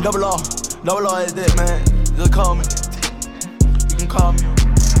 Yeah. Double R is that, man. Just call me. You can call me.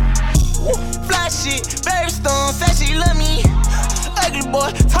 Woo. Fly shit, very stone, said she love me. Ugly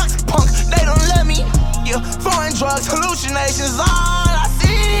boy, toxic punk, they don't love me. Yeah, foreign drugs, hallucinations, all I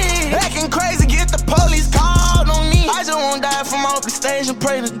see. Acting crazy, get the police called on me. I just won't die from off the stage and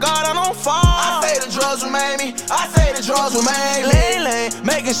pray to God I don't fall. I say the drugs will make me, lean,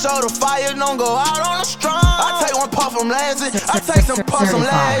 making sure the fire don't go out on the strong. I take one puff from lazy, I take some puffs from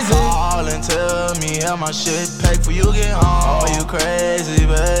lazy. Call and tell me how my shit paid for you get home. Oh, you crazy,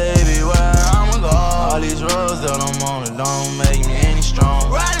 baby, where I'ma go? All these drugs that I'm on, it don't make me any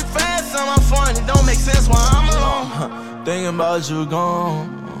strong. Riding fast on my phone, it don't make sense when I'm alone. Thinking about you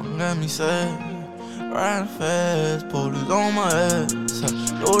gone, let me say. Riding fast, police on my ass.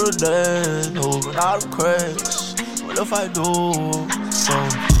 Through the days, over out the crash. What if I do? So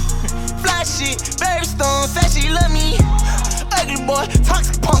fly shit, baby stone, said she love me. Ugly boy,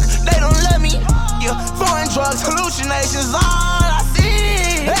 toxic punk, they don't love me. Yeah, foreign drugs, hallucinations, all I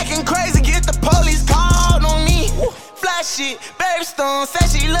see. Acting crazy, get the police called on me. Fly shit, baby stone, said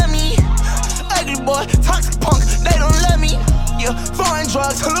she love me. Ugly boy, toxic punk, they don't love me. Yeah, foreign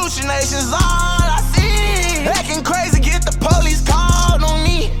drugs, hallucinations, all I see. Acting crazy, get the police called on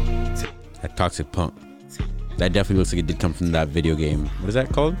me. That Toxic Punk. That definitely looks like it did come from that video game. What is that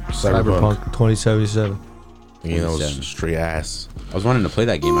called? Cyberpunk 2077. Yeah, that was straight ass. I was wanting to play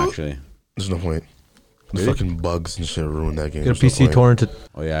that game actually. There's no point. The Really? fucking bugs and shit ruined that game. Get a There's no PC point. torrented.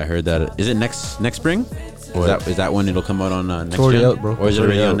 Oh yeah, I heard that. Is it next spring? What? Is that when it'll come out on next already gen? out, bro. Or is it It's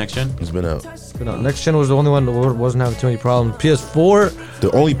already already on out. next gen? It's been out. You know, next gen was the only one that wasn't having too many problems. PS4,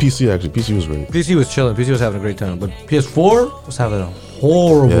 The only PC actually. PC was great. PC was chilling. PC was having a great time, but PS4 was having a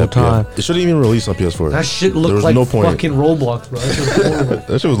horrible time. It shouldn't even release on PS4. That shit There looked was like no point. fucking Roblox, bro. That shit was horrible.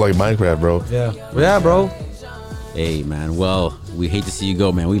 That shit was like Minecraft, bro. Yeah, bro. Hey man, well, we hate to see you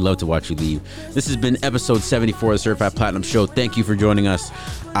go, man. We love to watch you leave. This has been episode 74 of the Certified Platinum Show. Thank you for joining us.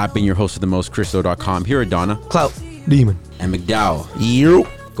 I've been your host of the most, Christo.com. Here at Donna, Clout Demon, and McDowell. You.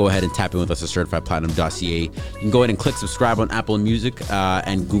 Go ahead and tap in with us at certifiedplatinum.ca. You can go ahead and click subscribe on Apple Music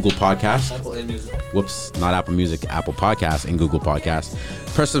and Google Podcasts. Whoops, not Apple Music, Apple Podcasts and Google Podcasts.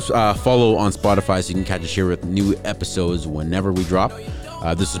 Press follow on Spotify so you can catch us here with new episodes whenever we drop.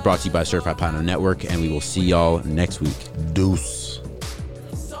 This is brought to you by Certified Platinum Network, and we will see y'all next week. Deuce.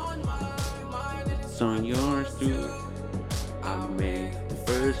 It's on yours too. I made the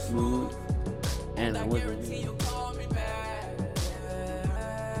first move, and I was